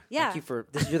 by the way. Yeah. Thank you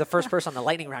you're the first person on the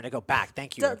lightning round to go back.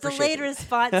 Thank you. Delayed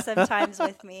response sometimes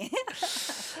with me.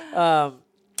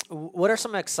 What are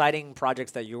some exciting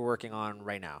projects that you're working on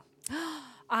right now?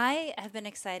 I have been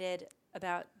excited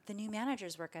about the new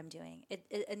manager's work I'm doing. It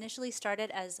initially started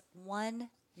as one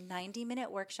 90-minute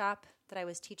workshop that I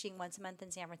was teaching once a month in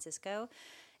San Francisco.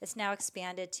 It's now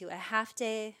expanded to a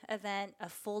half-day event, a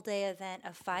full-day event,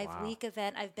 a 5-week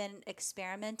event. I've been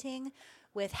experimenting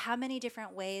with how many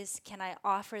different ways can I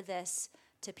offer this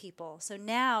to people. So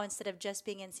now, instead of just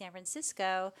being in San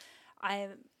Francisco, I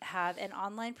have an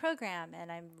online program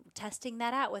and I'm testing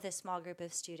that out with a small group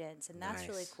of students, and that's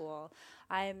really Nice. cool.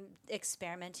 I'm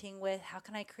experimenting with how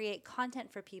can I create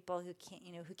content for people who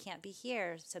can't be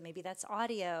here. So maybe that's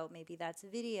audio, maybe that's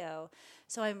video.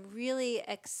 So I'm really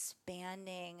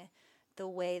expanding the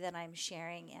way that I'm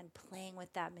sharing and playing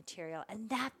with that material. And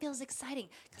that feels exciting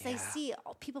because I Yeah. see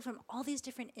people from all these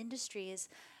different industries.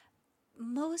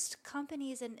 Most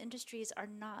companies and industries are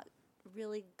not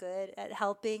really good at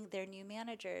helping their new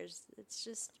managers. It's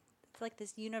like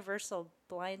this universal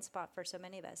blind spot for so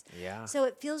many of us. Yeah. So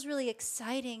it feels really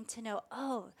exciting to know,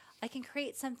 oh, I can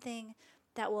create something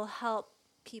that will help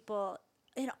people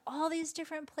in all these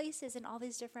different places, in all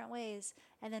these different ways,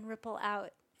 and then ripple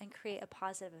out and create a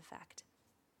positive effect.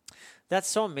 That's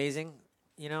so amazing,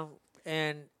 you know.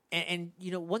 And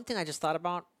one thing I just thought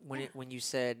about when you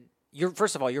said you're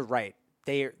first of all, you're right.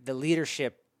 The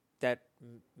leadership that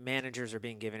managers are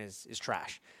being given is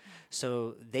trash.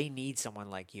 So they need someone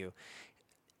like you.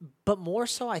 But more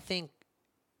so, I think,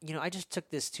 I just took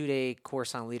this 2-day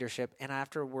course on leadership, and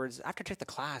after I took the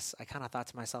class, I kind of thought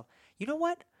to myself, you know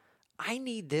what? I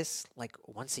need this like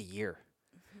once a year.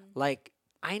 Like,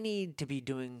 I need to be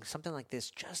doing something like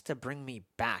this just to bring me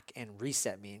back and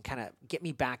reset me and kind of get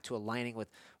me back to aligning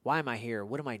with why am I here?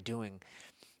 What am I doing?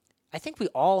 I think we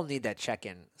all need that check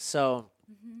in. So,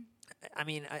 I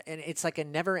mean, and it's like a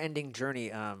never ending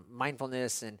journey.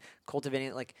 Mindfulness and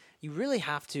cultivating, like, you really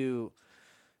have to,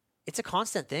 it's a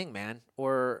constant thing, man.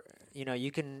 Or,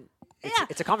 you can, Yeah.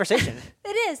 it's a conversation.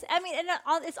 It is. I mean, and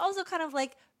it's also kind of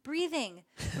like breathing.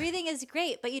 Breathing is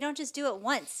great, but you don't just do it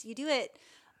once. You do it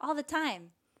all the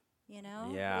time.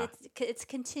 Yeah. It's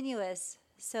continuous.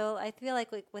 So I feel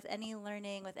like with any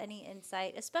learning, with any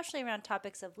insight, especially around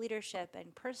topics of leadership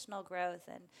and personal growth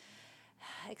and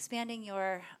expanding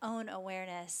your own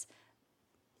awareness,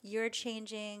 you're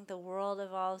changing, the world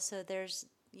evolves. So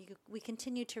we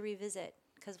continue to revisit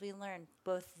because we learn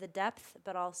both the depth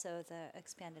but also the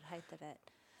expanded height of it.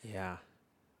 Yeah.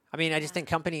 I mean, I just think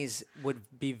companies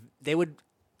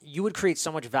you would create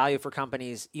so much value for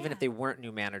companies even if they weren't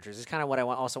new managers. It's kind of what I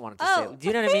also wanted to say. Do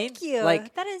you know what I mean? Thank you.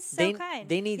 Like, that is so kind.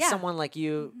 They need someone like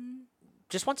you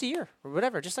just once a year or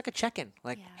whatever, just like a check-in.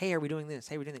 Like, hey, are we doing this?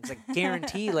 Hey, we're doing this. Like,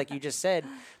 guarantee, like you just said,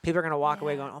 people are going to walk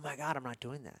away going, oh my God, I'm not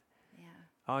doing that. Yeah.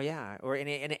 Oh yeah. Or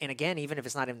and again, even if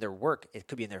it's not in their work, it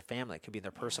could be in their family, it could be in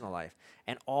their personal life.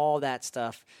 And all that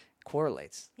stuff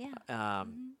correlates. Yeah.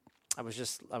 I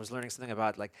was learning something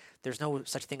about, like, there's no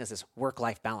such thing as this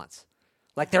work-life balance.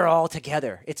 Like, they're all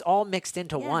together. It's all mixed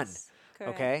into one.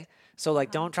 Correct. Okay? So,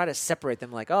 like, don't try to separate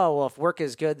them like, oh, well, if work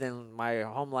is good, then my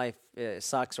home life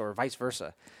sucks, or vice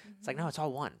versa. It's like, no, it's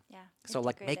all one. Yeah. So,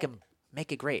 like,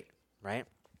 make it great, right?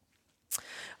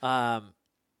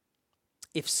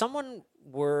 If someone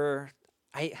were,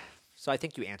 so I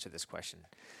think you answered this question,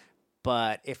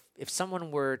 but if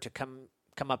someone were to come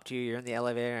up to you, you're in the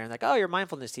elevator, and like, oh, you're a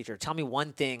mindfulness teacher. Tell me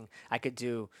one thing I could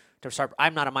do to start.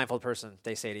 I'm not a mindful person,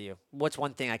 they say to you. What's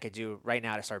one thing I could do right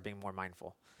now to start being more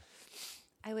mindful?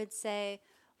 I would say,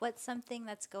 what's something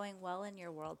that's going well in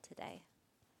your world today?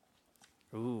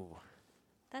 Ooh.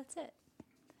 That's it.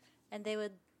 And they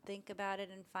would think about it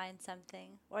and find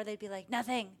something. Or they'd be like,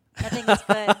 nothing. Nothing is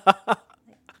good.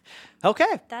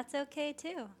 Okay. That's okay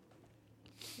too.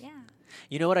 Yeah.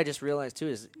 You know what I just realized too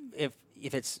is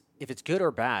if it's good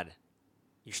or bad,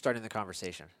 you're starting the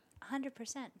conversation.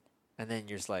 100%. And then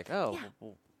you're just like, oh,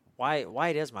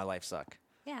 why does my life suck?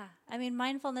 Yeah. I mean,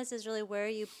 mindfulness is really where are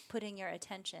you putting your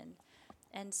attention.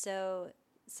 And so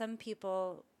some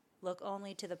people look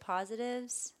only to the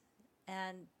positives,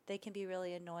 and they can be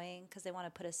really annoying because they want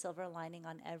to put a silver lining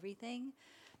on everything,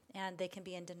 and they can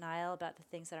be in denial about the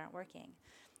things that aren't working.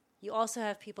 You also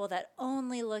have people that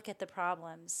only look at the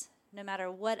problems. No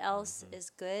matter what else is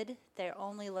good, they're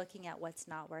only looking at what's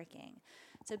not working.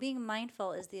 So being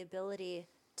mindful is the ability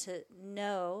to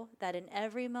know that in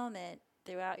every moment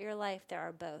throughout your life, there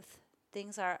are both.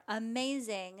 Things are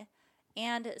amazing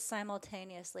and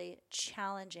simultaneously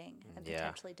challenging and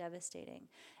potentially devastating.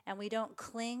 And we don't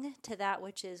cling to that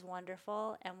which is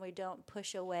wonderful, and we don't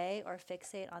push away or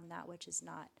fixate on that which is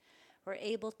not. We're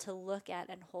able to look at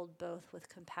and hold both with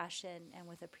compassion and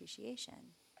with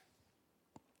appreciation.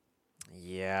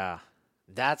 Yeah.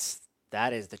 That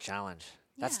is the challenge.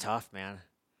 That's tough, man.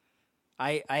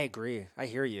 I agree. I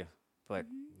hear you. But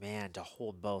man, to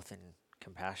hold both in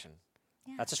compassion.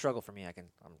 Yeah. That's a struggle for me.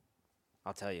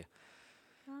 I'll tell you.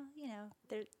 Well,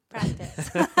 there's practice.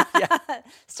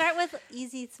 Start with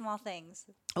easy, small things.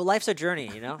 Well, life's a journey,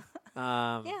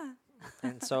 Yeah.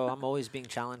 And so I'm always being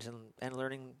challenged and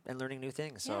learning new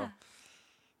things. So,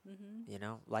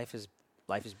 life is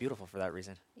life is beautiful for that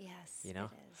reason. Yes, You know?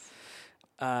 it is.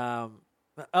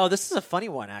 Oh, this is a funny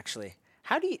one, actually.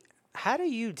 How do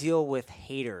you deal with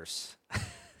haters?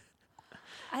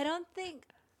 I don't think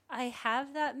I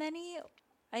have that many.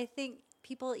 I think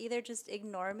people either just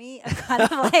ignore me. I'm kind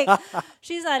of like,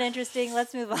 she's not interesting.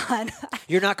 Let's move on.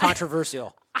 You're not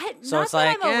controversial. So not it's that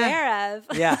like, I'm aware of.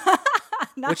 Yeah.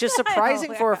 Not Which is that I'm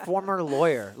surprising for a aware of. former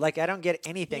lawyer. Like, I don't get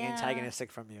anything Yeah.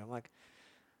 antagonistic from you. I'm like,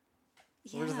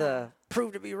 where's Yeah. the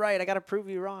prove to be right? I got to prove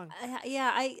you wrong.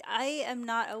 I am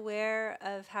not aware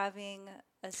of having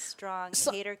a strong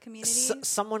hater community.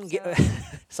 Someone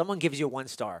someone gives you 1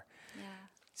 star. Yeah.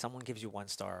 Someone gives you 1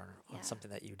 star on Yeah.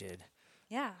 something that you did.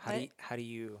 Yeah. How do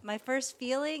you? My first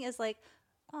feeling is like,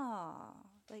 oh,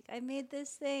 like I made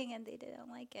this thing and they didn't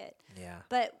like it. Yeah.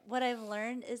 But what I've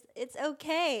learned is it's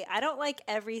okay. I don't like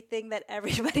everything that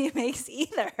everybody makes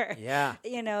either. Yeah.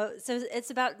 You know, so it's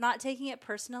about not taking it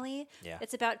personally. Yeah.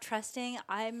 It's about trusting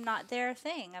I'm not their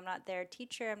thing. I'm not their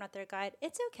teacher. I'm not their guide.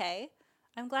 It's okay.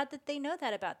 I'm glad that they know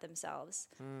that about themselves.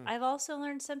 I've also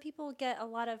learned some people get a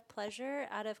lot of pleasure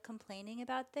out of complaining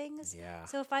about things. Yeah.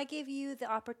 So if I give you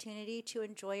the opportunity to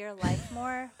enjoy your life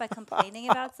more by complaining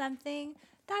about something,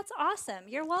 that's awesome.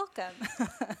 You're welcome.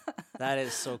 That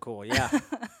is so cool. Yeah.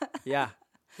 Yeah.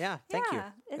 Yeah. Thank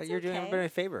Yeah, you. it's You're doing okay. everybody a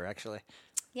favor, actually.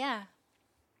 Yeah.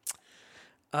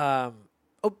 Oh,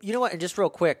 you know what? And just real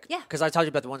quick, Yeah. because I told you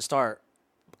about the 1 star.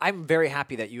 I'm very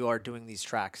happy that you are doing these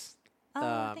tracks.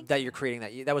 Thank That you. you're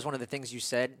creating. That was one of the things you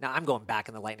said. Now I'm going back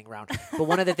in the lightning round, but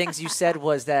one of the things you said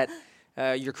was that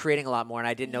you're creating a lot more, and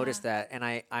I did notice that, and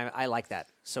I like that.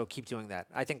 So keep doing that.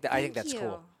 I think Thank that's you.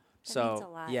 cool. That So means a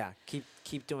lot. yeah,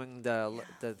 keep doing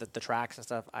the tracks and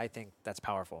stuff. I think that's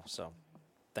powerful. So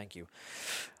thank you.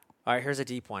 All right, here's a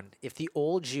deep one. If the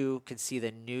old you could see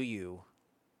the new you,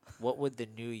 what would the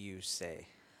new you say?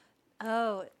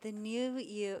 Oh, the new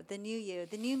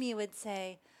me would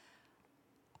say,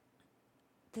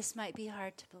 this might be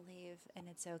hard to believe and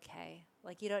it's okay.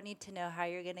 Like you don't need to know how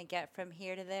you're going to get from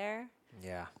here to there,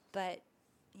 Yeah. but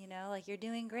you know, like you're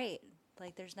doing great.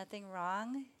 Like there's nothing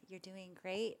wrong. You're doing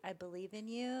great. I believe in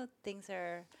you. Things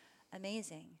are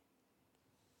amazing.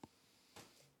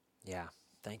 Yeah.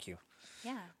 Thank you.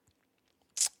 Yeah.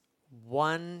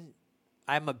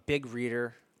 I'm a big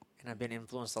reader, and I've been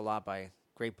influenced a lot by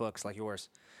great books like yours.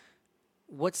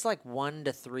 What's like 1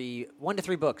 to 3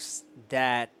 books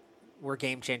that were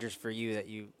game changers for you that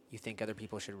you think other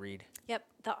people should read? Yep.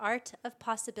 The Art of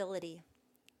Possibility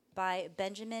by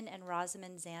Benjamin and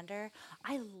Rosamund Zander.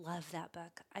 I love that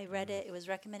book. I read it. It was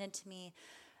recommended to me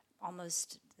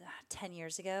almost 10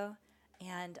 years ago.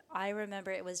 And I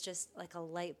remember it was just like a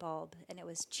light bulb, and it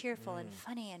was cheerful and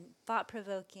funny and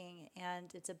thought-provoking. And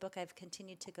it's a book I've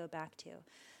continued to go back to.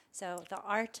 So The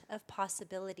Art of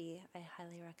Possibility, I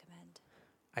highly recommend.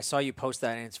 I saw you post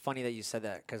that, and it's funny that you said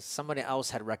that because somebody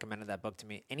else had recommended that book to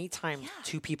me. Anytime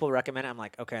 2 people recommend it, I'm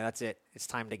like, okay, that's it. It's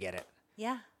time to get it.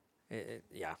 Yeah.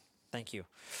 Yeah. Thank you.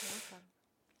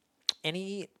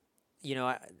 You're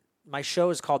welcome. My show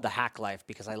is called The Hack Life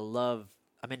because I'm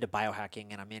into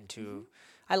biohacking, and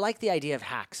I like the idea of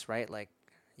hacks, right? Like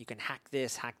you can hack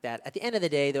this, hack that. At the end of the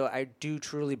day, though, I do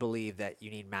truly believe that you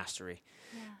need mastery.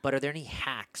 Yeah. But are there any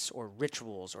hacks or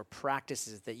rituals or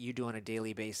practices that you do on a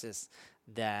daily basis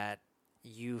that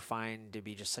you find to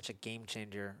be just such a game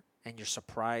changer and you're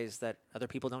surprised that other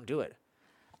people don't do it?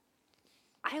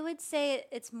 I would say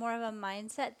it's more of a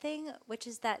mindset thing, which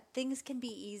is that things can be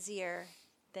easier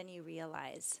than you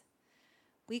realize.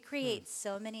 We create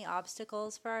so many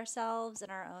obstacles for ourselves in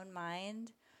our own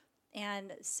mind,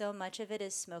 and so much of it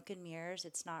is smoke and mirrors.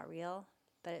 It's not real,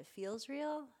 but it feels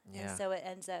real. Yeah. And so it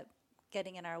ends up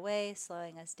getting in our way,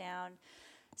 slowing us down.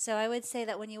 So I would say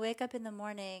that when you wake up in the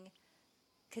morning,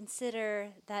 consider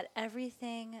that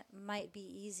everything might be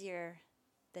easier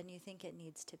than you think it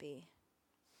needs to be.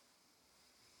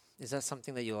 Is that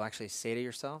something that you'll actually say to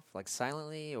yourself, like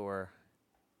silently, or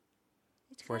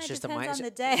It Or it's kind of just a depends on mindset-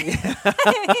 the day.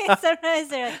 I mean, sometimes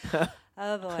they're like,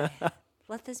 oh boy,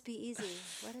 let this be easy.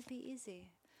 Let it be easy,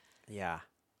 yeah,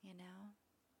 you know?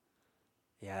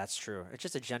 yeah, that's true. It's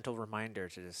just a gentle reminder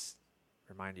to just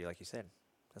remind you, like you said,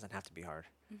 it doesn't have to be hard.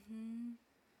 Mm-hmm.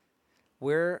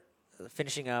 We're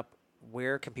finishing up.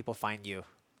 Where can people find you?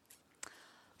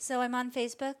 So I'm on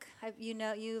Facebook.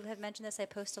 You have mentioned this. I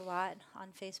post a lot on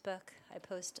Facebook. I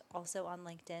post also on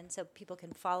LinkedIn, so people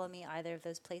can follow me either of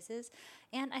those places.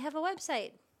 And I have a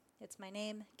website. It's my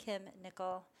name,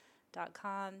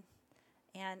 kimnicol.com.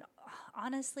 And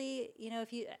honestly,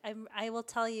 I will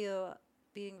tell you,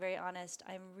 being very honest,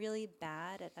 I'm really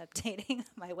bad at updating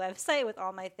my website with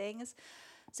all my things.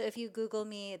 So if you Google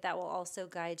me, that will also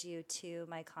guide you to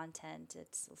my content.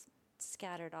 It's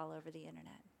scattered all over the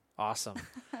internet. Awesome.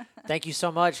 Thank you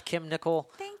so much, Kim Nicol.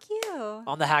 Thank you.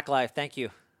 On the Hack Life. Thank you.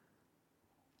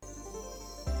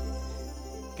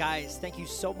 Guys, thank you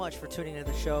so much for tuning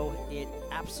into the show. It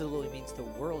absolutely means the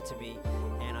world to me,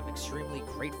 and I'm extremely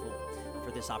grateful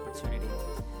for this opportunity.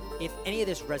 If any of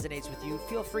this resonates with you,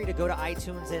 feel free to go to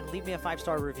iTunes and leave me a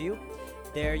 5-star review.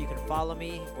 There you can follow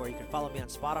me, or you can follow me on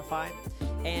Spotify.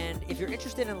 And if you're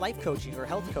interested in life coaching or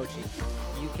health coaching,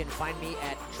 you can find me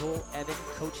at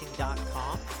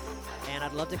joelevancoaching.com. And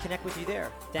I'd love to connect with you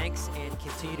there. Thanks, and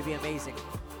continue to be amazing.